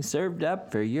podcasting, served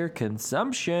up for your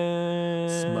consumption.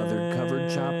 Smothered, covered,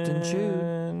 chopped, and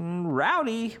chewed.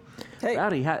 Rowdy. Hey.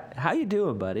 Rowdy, how you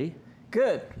doing, buddy?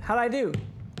 Good. How'd I do?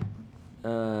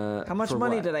 How much for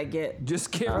money what? did I get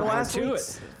Just get for right to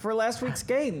it. for last week's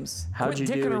games? How'd Quit you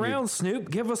dicking do? around, Snoop.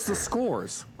 Give us the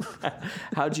scores.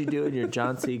 How'd you do in your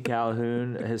John C.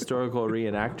 Calhoun historical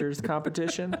reenactors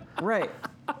competition? Right.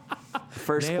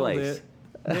 First Nailed place. it.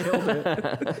 Nailed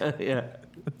it. Yeah.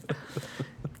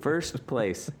 First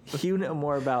place. You know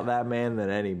more about that man than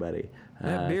anybody.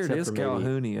 That beard except is for maybe-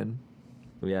 Calhounian.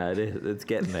 Yeah, it is. It's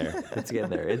getting there. It's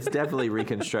getting there. It's definitely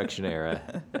Reconstruction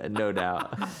era, no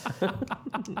doubt.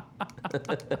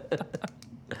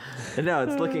 No,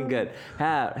 it's looking good.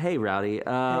 Hey, Rowdy.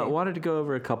 Wanted to go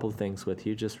over a couple of things with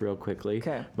you just real quickly.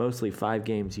 Okay. Mostly 5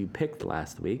 games you picked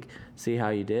last week. See how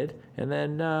you did. And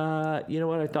then, you know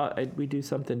what? I thought we'd do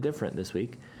something different this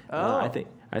week. I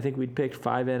think we'd picked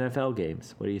 5 NFL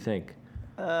games. What do you think?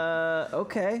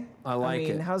 Okay. I like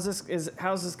it. How's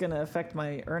this going to affect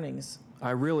my earnings?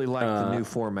 I really like the new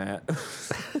format.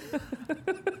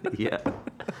 Yeah.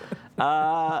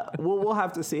 We'll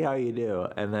have to see how you do,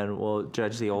 and then we'll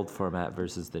judge the old format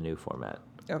versus the new format.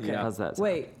 Okay. Yeah. How's that sound?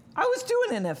 Wait, I was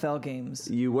doing NFL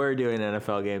games. You were doing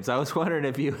NFL games. I was wondering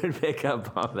if you would pick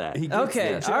up on that. He gets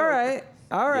Okay. the joke.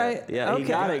 All right. Yeah, okay. he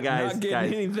got it, guys. Not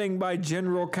getting anything by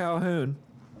General Calhoun.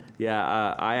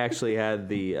 Yeah, I actually had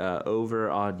the over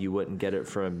on you wouldn't get it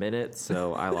for a minute,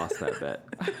 so I lost that bet.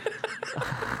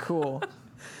 Cool.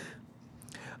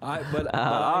 But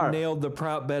I nailed the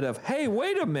prop bet of, hey,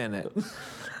 wait a minute.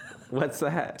 What's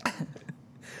that?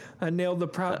 I nailed the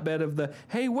prop bet of the,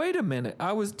 hey, wait a minute.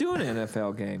 I was doing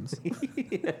NFL games.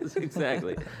 Yes,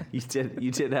 exactly.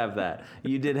 You did have that.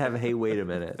 You did have hey wait a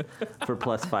minute for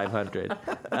plus 500.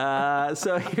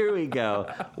 So here we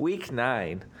go. Week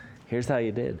 9. Here's how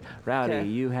you did. Rowdy, Okay.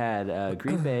 you had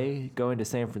Green Bay going to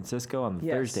San Francisco on the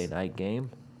Yes. Thursday night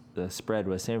game. The spread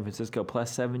was San Francisco plus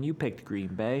 7. You picked Green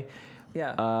Bay.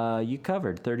 Yeah. You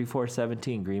covered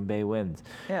 34-17. Green Bay wins.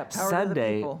 Yeah, power to the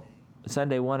people.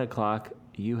 Sunday 1 o'clock.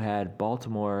 You had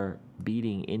Baltimore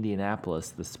beating Indianapolis.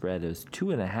 The spread is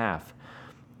 2.5.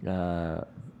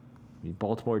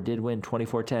 Baltimore did win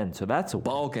 24-10, so that's a win.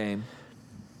 Ball game.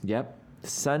 Yep.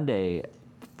 Sunday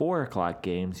 4 o'clock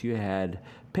games. You had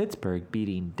Pittsburgh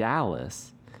beating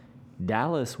Dallas.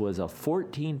 Dallas was a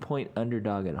 14-point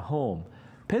underdog at home.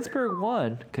 Pittsburgh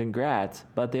won. Congrats,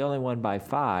 but they only won by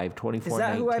 5, 24-19. Is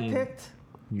that who I picked?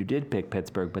 You did pick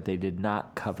Pittsburgh, but they did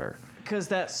not cover. Because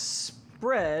that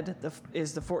spread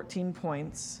is the 14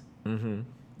 points. Mm-hmm.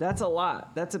 That's a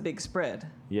lot. That's a big spread.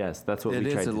 Yes, that's what It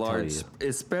we tried is a to large, tell you.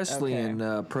 especially Okay.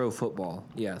 in pro football.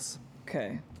 Yes.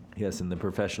 Okay. Yes, in the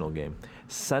professional game.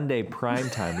 Sunday prime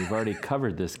time. We've already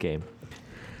covered this game.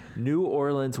 New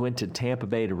Orleans went to Tampa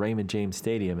Bay to Raymond James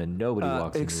Stadium, and nobody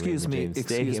walks into Raymond James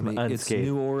Stadium It's unscathed.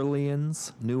 New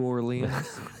Orleans. New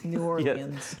Orleans. New Yes.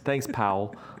 Orleans. Thanks,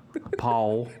 Paul.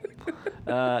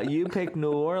 You picked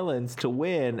New Orleans to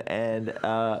win, and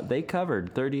they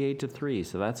covered 38-3.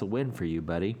 So that's a win for you,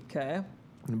 buddy. Okay.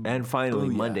 And finally,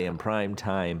 Booyah. Monday in prime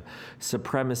time,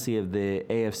 supremacy of the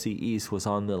AFC East was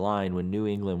on the line when New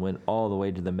England went all the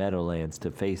way to the Meadowlands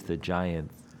to face the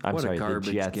Giants. What a the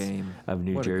garbage Jets game. of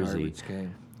New What a Jersey. garbage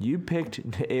game. You picked.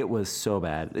 It was so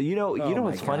bad. You know Oh my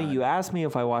what's funny? God. You asked me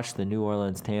if I watched the New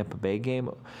Orleans Tampa Bay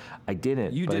game. I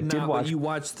didn't. You but did I did not. watch. But you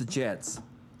watched the Jets.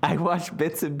 I watched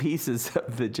bits and pieces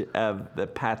of the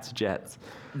Pats Jets.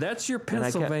 That's your I kept-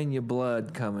 Pennsylvania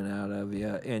blood coming out of you,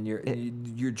 and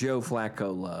your Joe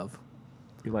Flacco love.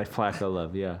 My Flacco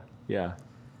love, yeah.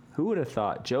 Who would have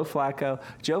thought? Joe Flacco.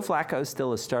 Joe Flacco is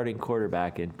still a starting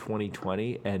quarterback in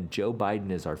 2020, and Joe Biden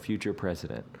is our future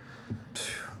president.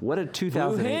 What a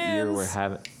 2008 year we're hands.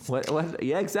 having. What?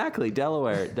 Yeah, exactly.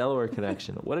 Delaware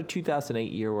connection. What a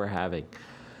 2008 year we're having.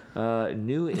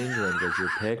 New England was your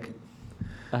pick,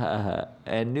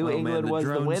 and New England was the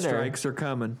drone winner. strikes are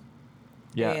coming.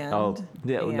 Yeah. And-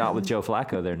 Not with and- Joe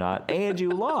Flacco. They're not. And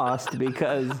you lost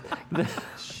because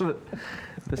the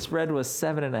spread was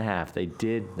 7.5. They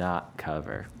did not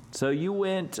cover. So you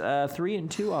went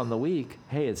 3-2 on the week.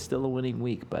 Hey, it's still a winning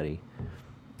week, buddy.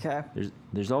 Okay.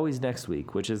 There's always next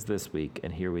week, which is this week,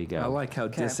 and here we go. I like how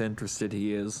Okay. disinterested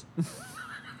he is.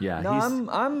 Yeah. No, he's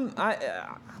I'm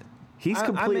in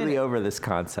completely it. over this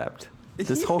concept.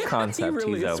 This whole concept he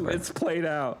really he's is, over. It's played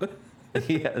out.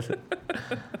 Yes.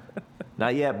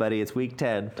 Not yet, buddy. It's week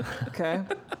 10. okay.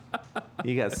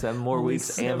 You got 7 more Only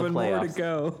weeks and the 7 more to playoffs.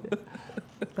 go.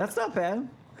 That's not bad.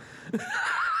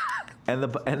 And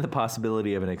the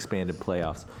possibility of an expanded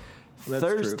playoffs. That's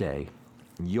Thursday,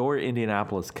 your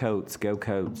Indianapolis Colts, go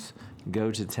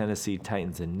to Tennessee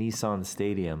Titans in Nissan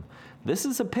Stadium. This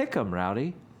is a pick'em,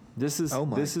 Rowdy. This is Oh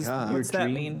my this is God. your What's that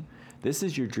dream. mean? This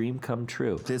is your dream come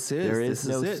true. This is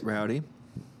it, Rowdy.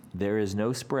 There is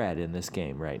no spread in this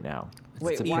game right now.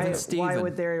 Wait, It's why even Steven.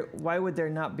 would there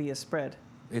not be a spread?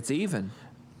 It's even.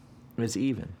 It's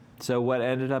even. So what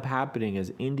ended up happening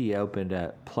is Indy opened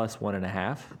at plus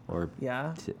 1.5, or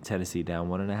Yeah. Tennessee down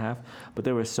 1.5. But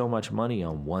there was so much money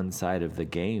on one side of the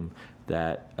game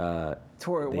that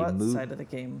Toward they what moved- side of the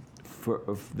game?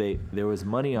 there was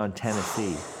money on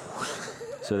Tennessee,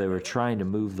 so they were trying to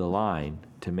move the line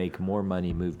to make more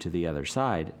money move to the other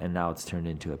side, and now it's turned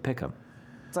into a pick'em.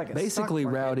 It's like a Basically,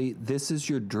 stock market. Rowdy, this is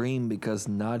your dream because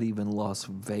not even Las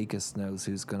Vegas knows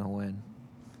who's going to win.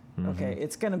 Okay,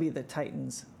 it's gonna be the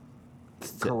Titans.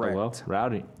 Correct. Well,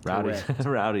 Rowdy, Correct.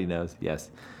 Rowdy knows.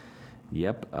 Yes.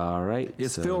 Yep. All right.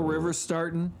 Is so- Phil Rivers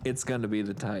starting? It's going to be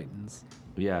the Titans.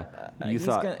 Yeah. You He's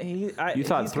thought. gonna, you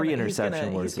thought he's 3 gonna- he's gonna-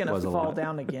 interception he's gonna was a fall lot.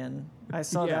 down again. I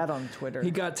saw Yeah. that on Twitter. He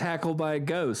got tackled by a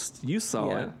ghost. You saw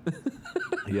Yeah. it.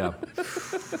 Yeah.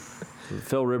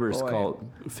 Phil Rivers Boy.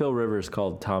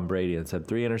 called Tom Brady and said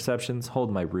 3 interceptions.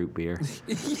 Hold my root beer.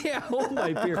 Yeah, hold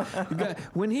my beer.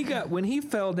 When he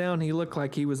fell down, he looked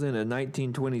like he was in a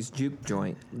 1920s juke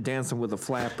joint dancing with a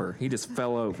flapper. He just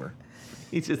fell over.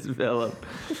 He just fell up.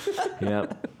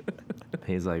 Yep.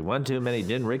 He's like, one too many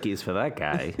Gin Rickies for that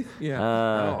guy. Yeah.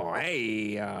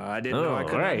 I didn't know I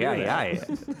could do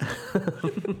that.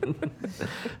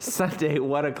 Sunday,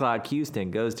 1 o'clock,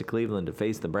 Houston goes to Cleveland to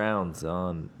face the Browns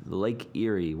on Lake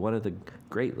Erie, one of the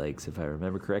Great Lakes, if I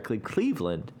remember correctly.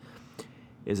 Cleveland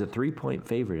is a 3-point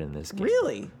favorite in this game.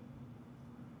 Really?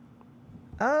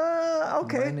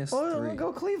 Okay. -3. We'll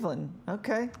go Cleveland.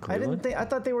 Okay. Cleveland? I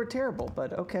thought they were terrible,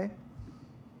 but okay.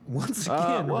 Once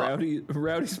again, well-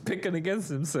 Rowdy's picking against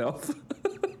himself.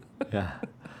 Yeah.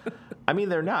 I mean,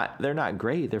 they're not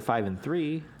great. They're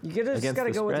 5-3. You just against got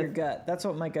to the go with spread. your gut. That's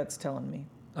what my gut's telling me.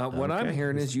 What I'm Okay.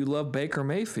 hearing is you love Baker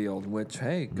Mayfield, which,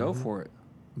 hey, go for it.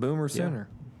 Boomer sooner.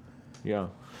 Yeah.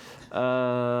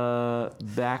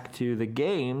 Back to the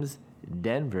games.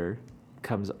 Denver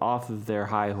comes off of their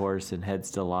high horse and heads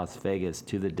to Las Vegas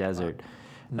to the desert.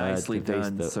 Nicely to face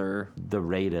done, sir. The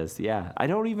Raiders. Yeah. I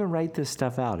don't even write this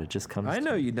stuff out. It just comes I to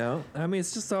know me. you don't. I mean,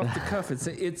 it's just off the cuff.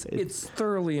 It's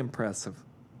thoroughly impressive.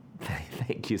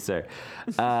 Thank you, sir.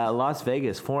 Las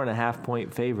Vegas,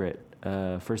 4.5-point favorite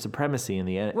for supremacy in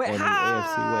the, Wait, in the AFC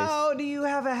how do you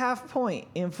have a half point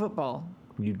in football? West.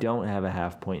 You don't have a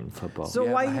half point in football. So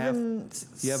You why have a half- even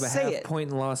You have a say half it?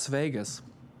 point in Las Vegas.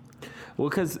 Well,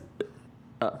 because,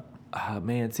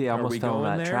 man, see, I Are we almost fell in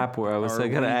going that there? trap where I was Are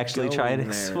going to we actually try and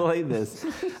going there? explain this.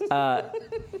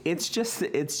 It's just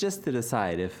to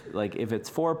decide if it's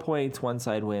 4 points, one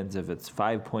side wins. If it's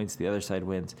 5 points, the other side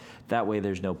wins. That way,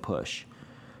 there's no push.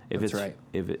 If That's it's right.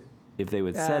 if they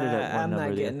would set it at one I'm number,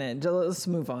 not getting it. Let's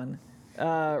move on.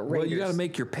 Raiders. Well, you got to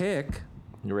make your pick.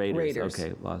 Raiders.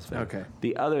 Okay, Las Vegas. Okay.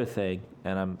 The other thing,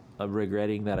 and I'm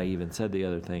regretting that I even said the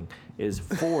other thing, is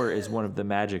 4 is one of the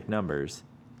magic numbers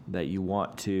that you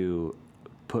want to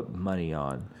put money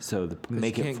on. So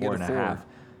make you it can't get a 4.5. 4.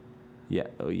 Yeah.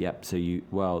 Oh, yep. So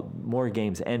more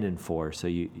games end in 4. So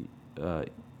you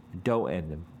don't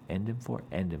end in 4.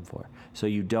 End in 4. So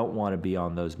you don't want to be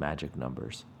on those magic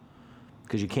numbers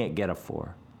because you can't get a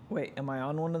 4. Wait, am I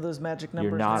on one of those magic numbers?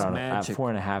 You're not It's on at magic.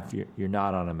 4.5. You're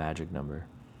not on a magic number.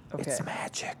 Okay. It's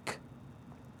magic.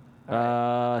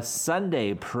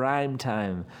 Sunday prime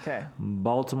time. Okay.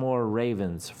 Baltimore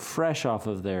Ravens, fresh off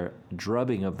of their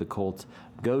drubbing of the Colts,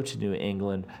 go to New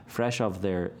England, fresh off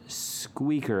their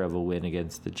squeaker of a win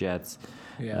against the Jets.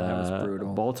 Yeah, that was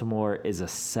brutal. Baltimore is a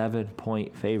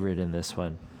 7-point favorite in this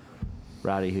one.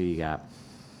 Rowdy, who you got?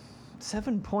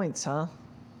 7 points, huh?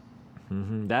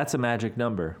 That's a magic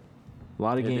number. A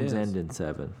lot of It games is. end in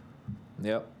 7.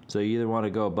 Yep. So you either want to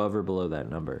go above or below that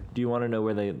number. Do you want to know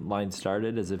where the line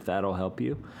started, as if that'll help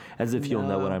you? As if you'll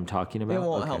know what No. I'm talking about? It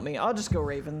won't Okay. help me. I'll just go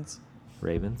Ravens.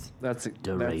 Ravens?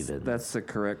 Ravens. That's the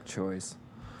correct choice.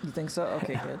 You think so?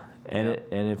 Okay, good.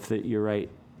 And you're right,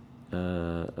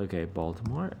 okay,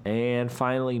 Baltimore. And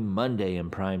finally, Monday in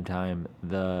prime time,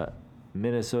 the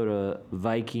Minnesota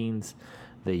Vikings,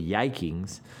 the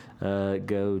Yikings,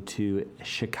 go to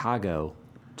Chicago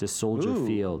to Soldier Ooh.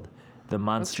 Field, the That's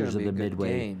monsters gonna of be the a good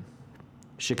Midway. game.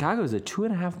 Chicago's a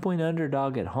 2.5-point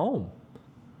underdog at home.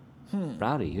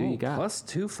 Rowdy, who you got? Plus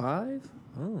 2.5?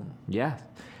 Oh. Yeah.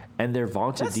 And their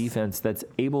vaunted That's- defense that's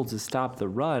able to stop the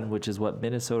run, which is what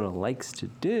Minnesota likes to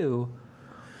do.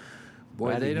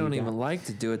 Boy, Rowdy, they who don't you got? even like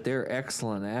to do it. They're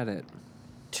excellent at it.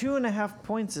 2.5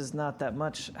 points is not that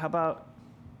much. How about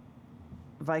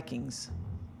Vikings?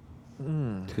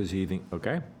 Because you think,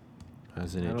 okay,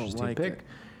 that's an I don't interesting like pick. it.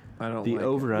 I don't The like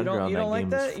over under on you that don't like game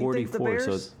that? is You think the 44. So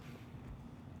Bears?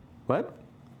 what?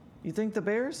 You think the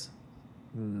Bears?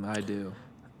 it. I do.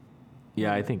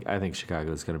 Yeah, I think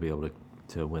Chicago's going to be able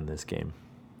to win this game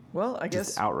Well, I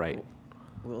just guess outright.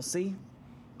 we'll see.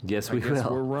 Yes, I we guess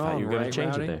will. we're wrong, You're going right, to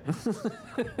change Rowdy? it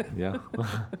there. Yeah.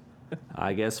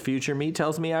 I guess future me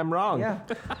tells me I'm wrong.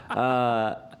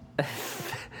 Yeah.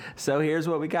 So here's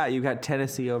what we got. You got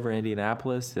Tennessee over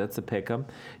Indianapolis. That's a pick 'em.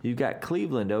 You got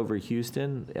Cleveland over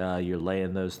Houston. You're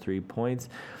laying those 3 points.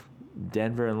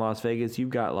 Denver and Las Vegas. You've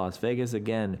got Las Vegas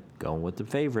again going with the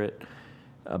favorite.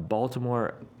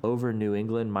 Baltimore over New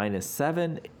England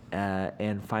 -7.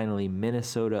 And finally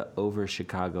Minnesota over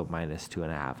Chicago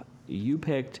 -2.5. You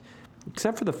picked,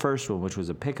 except for the first one, which was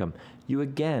a pick 'em, you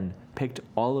again picked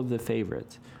all of the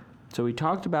favorites. So we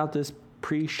talked about this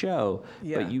pre-show,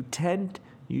 Yeah. but you tend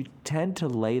to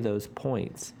lay those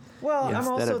points. Well, I'm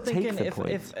instead also of take thinking the if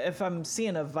points. I'm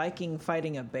seeing a Viking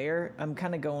fighting a bear, I'm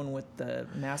kind of going with the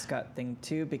mascot thing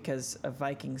too, because a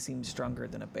Viking seems stronger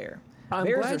than a bear. I'm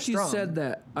Bears are glad you strong. said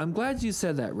that. I'm glad you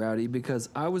said that, Rowdy, because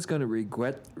I was going to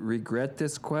regret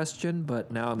this question,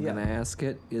 but now I'm Yeah. going to ask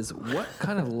it. Is what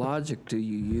kind of logic do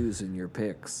you use in your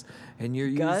picks? And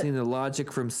you're Gut. using the logic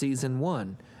from season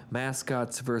 1.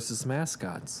 mascots versus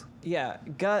mascots. Yeah,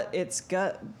 it's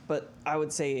gut, but I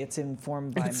would say it's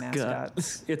informed by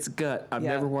mascots. Gut. It's gut. I've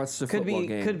Yeah. never watched a could football be,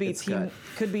 game. Could be It's team. gut.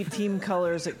 Could be team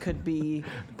colors. It could be.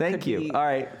 Thank could you. be All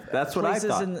right, that's what I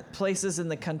places thought. Places in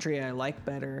the country I like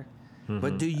better.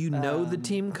 But do you know the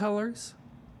team colors?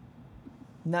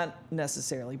 Not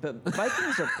necessarily, but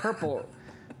Vikings are purple,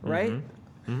 right?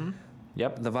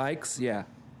 Yep. The Vikes? Yeah.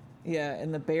 Yeah,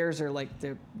 and the Bears are like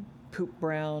they're poop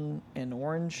brown and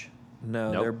orange.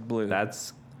 No, Nope. they're blue.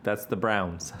 That's the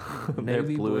Browns. They're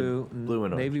navy blue and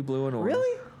orange. Navy blue and orange.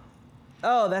 Really?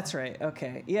 Oh, that's right.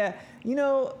 Okay. Yeah. You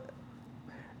know,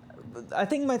 I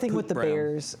think my thing Poop with the brown.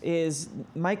 Bears is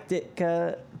Mike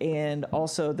Ditka, and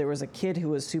also there was a kid who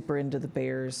was super into the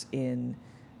Bears in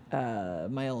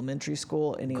my elementary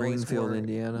school, and he Greenfield, always wore,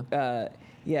 Indiana.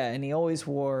 yeah, and he always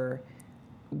wore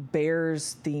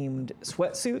Bears themed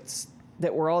sweatsuits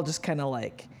that were all just kind of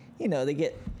like, you know, they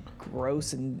get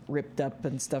gross and ripped up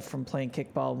and stuff from playing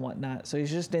kickball and whatnot. So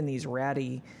he's just in these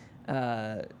ratty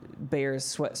Bears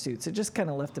sweatsuits. It just kind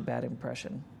of left a bad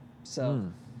impression. So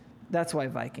that's why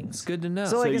Vikings. It's good to know.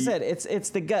 So like So I you- said, it's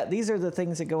the gut. These are the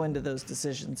things that go into those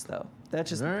decisions, though. That's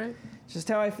just All right. just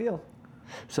how I feel.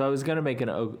 So I was gonna make an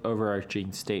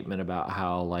overarching statement about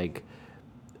how like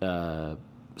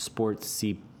sports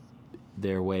seep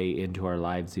their way into our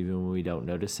lives even when we don't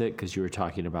notice it, because you were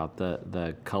talking about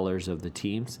the colors of the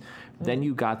teams. Then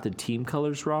you got the team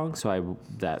colors wrong, so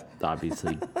that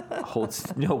obviously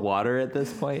holds no water at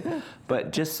this point.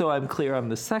 But just so I'm clear on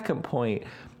the second point,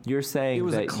 you're saying It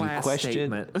was that a class you question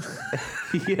statement.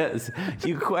 yes,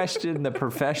 you question the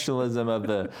professionalism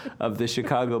of the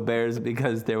Chicago Bears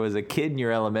because there was a kid in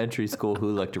your elementary school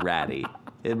who looked ratty.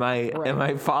 Am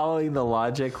I following the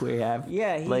logic we have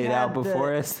Yeah, he laid had out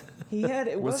before us? He had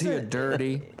it. Was he a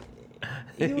dirty?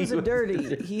 He was a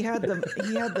dirty. He had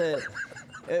the.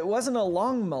 It wasn't a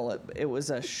long mullet. It was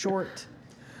a short.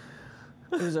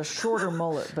 It was a shorter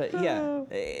mullet, but yeah,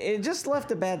 it just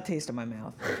left a bad taste in my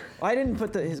mouth. I didn't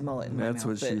put his mullet in my That's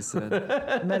mouth. what she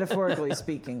said. Metaphorically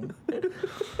speaking.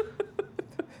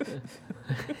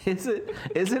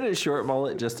 Isn't a short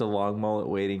mullet just a long mullet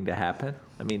waiting to happen?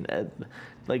 I mean,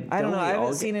 like I don't know. we I haven't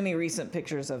all seen any recent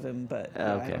pictures of him, but I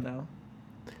Okay. don't know.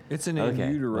 It's an Okay,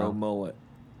 in utero well. mullet.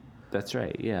 That's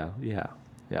right. Yeah.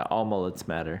 All mullets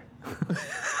matter.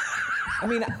 I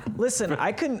mean, listen,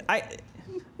 I couldn't.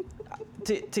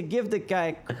 To give the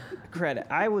guy credit,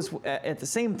 I was at the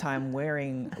same time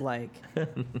wearing like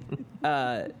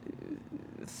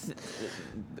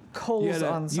Kohl's You had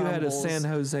ensembles. a San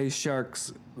Jose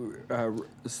Sharks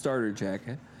starter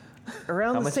jacket.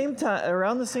 Around the same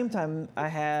time, I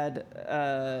had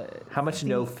How much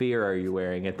no fear are you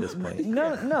wearing at this point?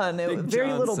 none. Big Very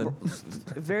Johnson.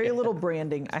 little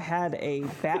branding. I had a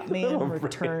Batman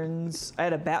Returns. I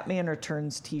had a Batman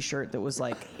Returns T-shirt that was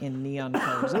like in neon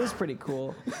colors. It was pretty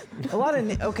cool.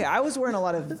 I was wearing a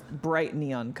lot of bright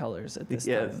neon colors at this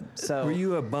Yes. time. So Were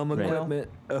you a bum Right. equipment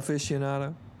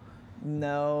aficionado?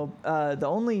 No, the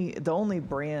only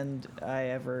brand I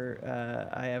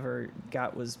ever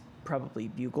got was probably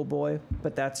Bugle Boy,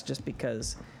 but that's just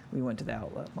because we went to the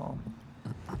outlet mall.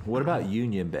 What about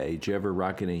Union Bay? Did you ever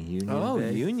rock in a Union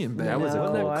Bay? Union Bay. That was a No,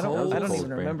 cold- I don't, that was a I don't cold even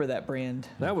brand. remember that brand.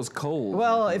 That was cold.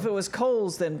 Well, if it was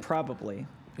Kohl's, then probably,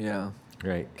 yeah.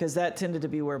 Right. because that tended to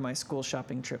be where my school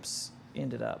shopping trips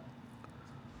ended up.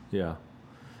 Yeah.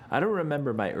 I don't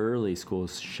remember my early school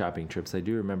shopping trips. I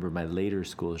do remember my later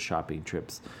school shopping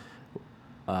trips,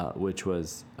 which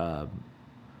was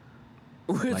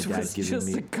Which dad was giving just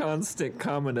me- a constant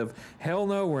comment of, hell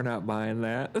no, we're not buying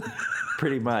that.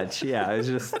 pretty much. Yeah, I was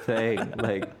just saying,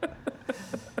 like,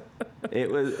 it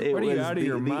was. It What are was you, out of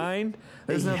your mind?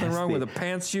 There's nothing Yes, wrong with the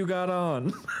pants you got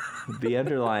on. The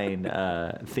underlying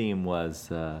theme was,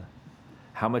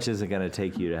 how much is it going to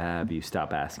take you to have you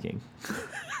stop asking?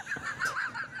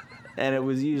 And it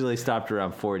was usually stopped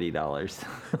around $40.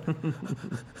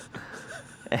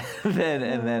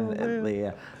 and then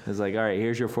it was like, all right,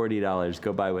 here's your $40.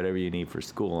 Go buy whatever you need for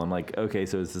school. I'm like, okay,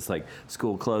 so is this like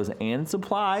school clothes and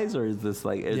supplies, or is this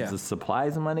like is the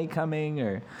supplies money coming,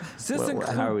 or Does this how are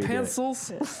include we doing it?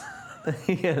 pencils?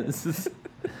 Yes.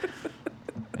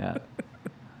 Yeah.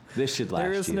 This should last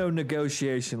There is you. no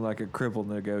negotiation like a crippled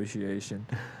negotiation.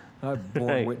 I've borne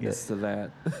Right, witness to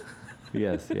that.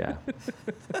 Yes, yeah.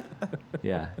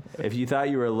 Yeah. If you thought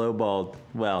you were lowballed,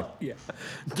 well, Yeah.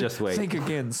 just wait. Think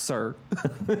again, sir.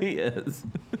 Yes.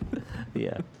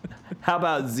 Yeah. How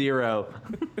about zero?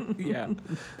 Yeah.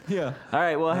 Yeah. All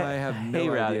right, well, I have no hey,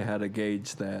 Rowdy. idea how to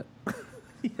gauge that.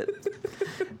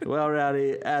 Well,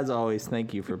 Rowdy, as always,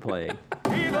 thank you for playing.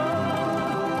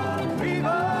 Viva,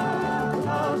 viva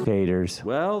los Taters.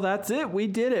 Well, that's it. We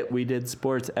did it. We did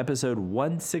sports episode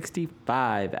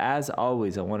 165. As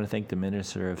always, I want to thank the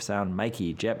Minister of Sound,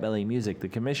 Mikey, Jet Belly Music, the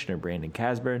Commissioner, Brandon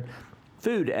Casburn,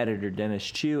 food editor, Dennis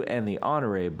Chu, and the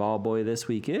honorary ball boy this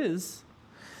week is...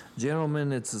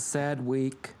 Gentlemen, it's a sad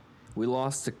week. We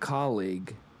lost a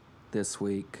colleague this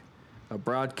week, a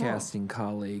broadcasting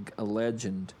colleague, a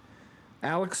legend.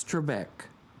 Alex Trebek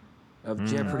of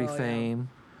Jeopardy fame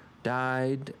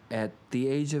died at the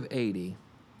age of 80.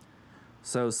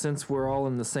 So since we're all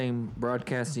in the same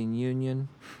broadcasting union,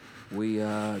 we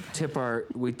tip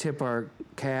our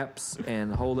caps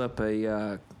and hold up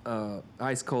a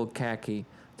ice cold khaki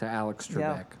to Alex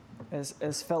Trebek. Yeah.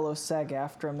 As fellow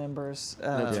SAG-AFTRA members.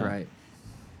 That's right.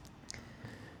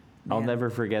 I'll never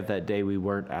forget that day we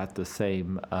weren't at the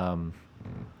same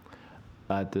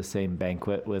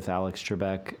banquet with Alex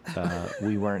Trebek.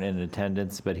 We weren't in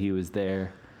attendance, but he was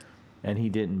there, and he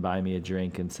didn't buy me a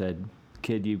drink and said,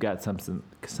 "Kid, you've got something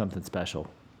special."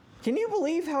 Can you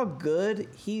believe how good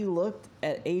he looked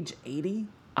at age 80?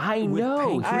 I With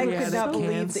know. pain. I Pancreatic could not believe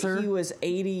cancer. that he was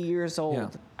 80 years old. Yeah.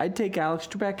 I'd take Alex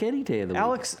Trebek any day of the week.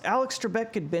 Alex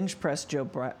Trebek could bench press Joe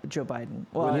Biden.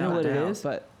 Well, you know not what it now, is?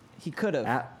 but he could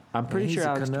have. I'm pretty he's sure a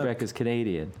Alex Canuck. Trebek is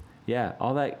Canadian. Yeah,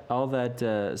 all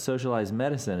that socialized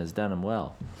medicine has done him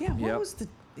well. Yeah, what Yep. was the?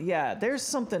 Yeah, there's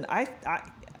something. I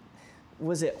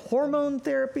was it hormone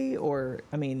therapy or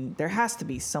there has to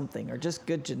be something or just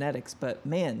good genetics. But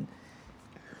man,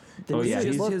 the Oh, dude yeah, It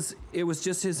he's- was it was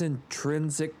just his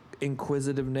intrinsic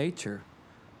inquisitive nature.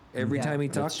 Every Yeah, time he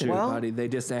that's talked to true. Well- anybody, they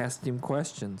just asked him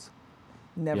questions.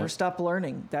 never Yep. stop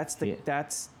learning. That's the Yeah.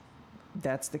 that's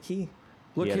the key.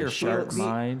 Look He had here, a sharp folks.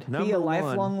 mind. Be a Number one.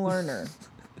 lifelong learner.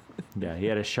 Yeah, he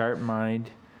had a sharp mind.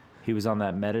 He was on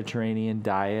that Mediterranean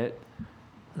diet.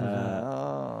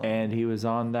 And he was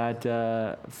on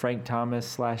that Frank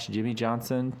Thomas / Jimmy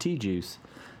Johnson tea juice.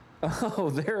 Oh,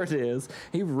 there it is.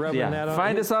 He rubbing Yeah, that on.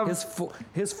 find us on-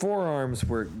 his forearms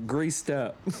were greased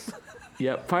up.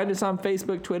 Yep. Find us on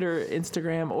Facebook, Twitter,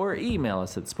 Instagram, or email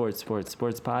us at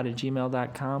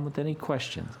sportspod@gmail.com with any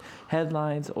questions,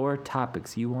 headlines, or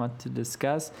topics you want to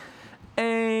discuss.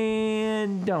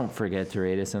 And don't forget to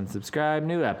rate us and subscribe.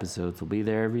 New episodes will be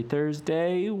there every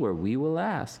Thursday where we will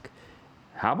ask,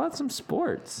 how about some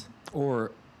sports?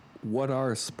 Or what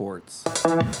are sports?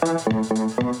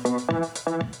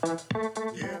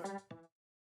 Yeah.